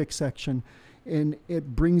the limbic section, and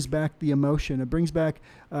it brings back the emotion. It brings back,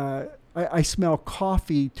 I smell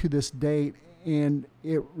coffee to this date, and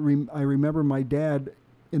I remember my dad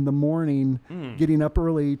in the morning getting up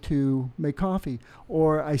early to make coffee.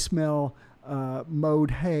 Or I smell mowed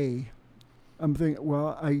hay. I'm thinking,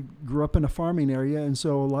 well, I grew up in a farming area, and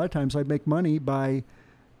so a lot of times I'd make money by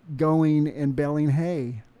going and baling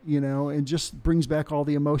hay, and just brings back all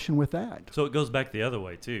the emotion with that. So it goes back the other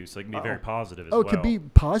way too, so it can be very positive as well. Oh, it could be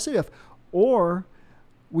positive. Or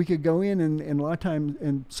we could go in and a lot of times,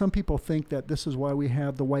 and some people think that this is why we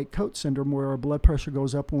have the white coat syndrome, where our blood pressure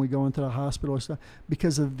goes up when we go into the hospital or stuff,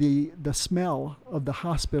 because of the smell of the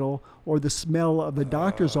hospital or the smell of the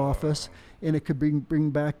doctor's office, and it could bring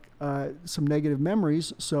back some negative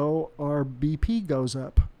memories, so our BP goes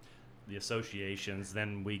up. The associations,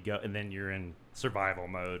 then we go, and then you're in survival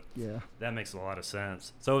mode. Yeah, that makes a lot of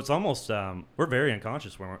sense. So it's almost we're very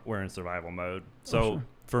unconscious when we're in survival mode. So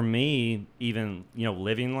for me, even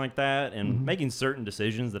living like that and making certain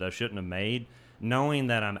decisions that I shouldn't have made, knowing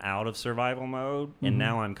that I'm out of survival mode and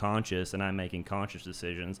now I'm conscious and I'm making conscious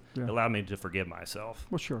decisions, allowed me to forgive myself.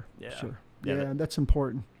 Well, sure. Yeah, and that's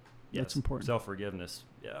important. Yes, that's important. Self-forgiveness.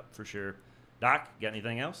 Yeah, for sure. Doc, got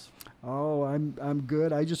anything else? Oh, I'm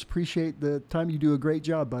good. I just appreciate the time. You do a great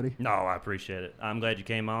job, buddy. No, I appreciate it. I'm glad you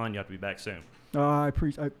came on. You have to be back soon. I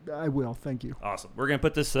will. Thank you. Awesome. We're going to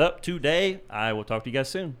put this up today. I will talk to you guys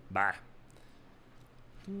soon. Bye.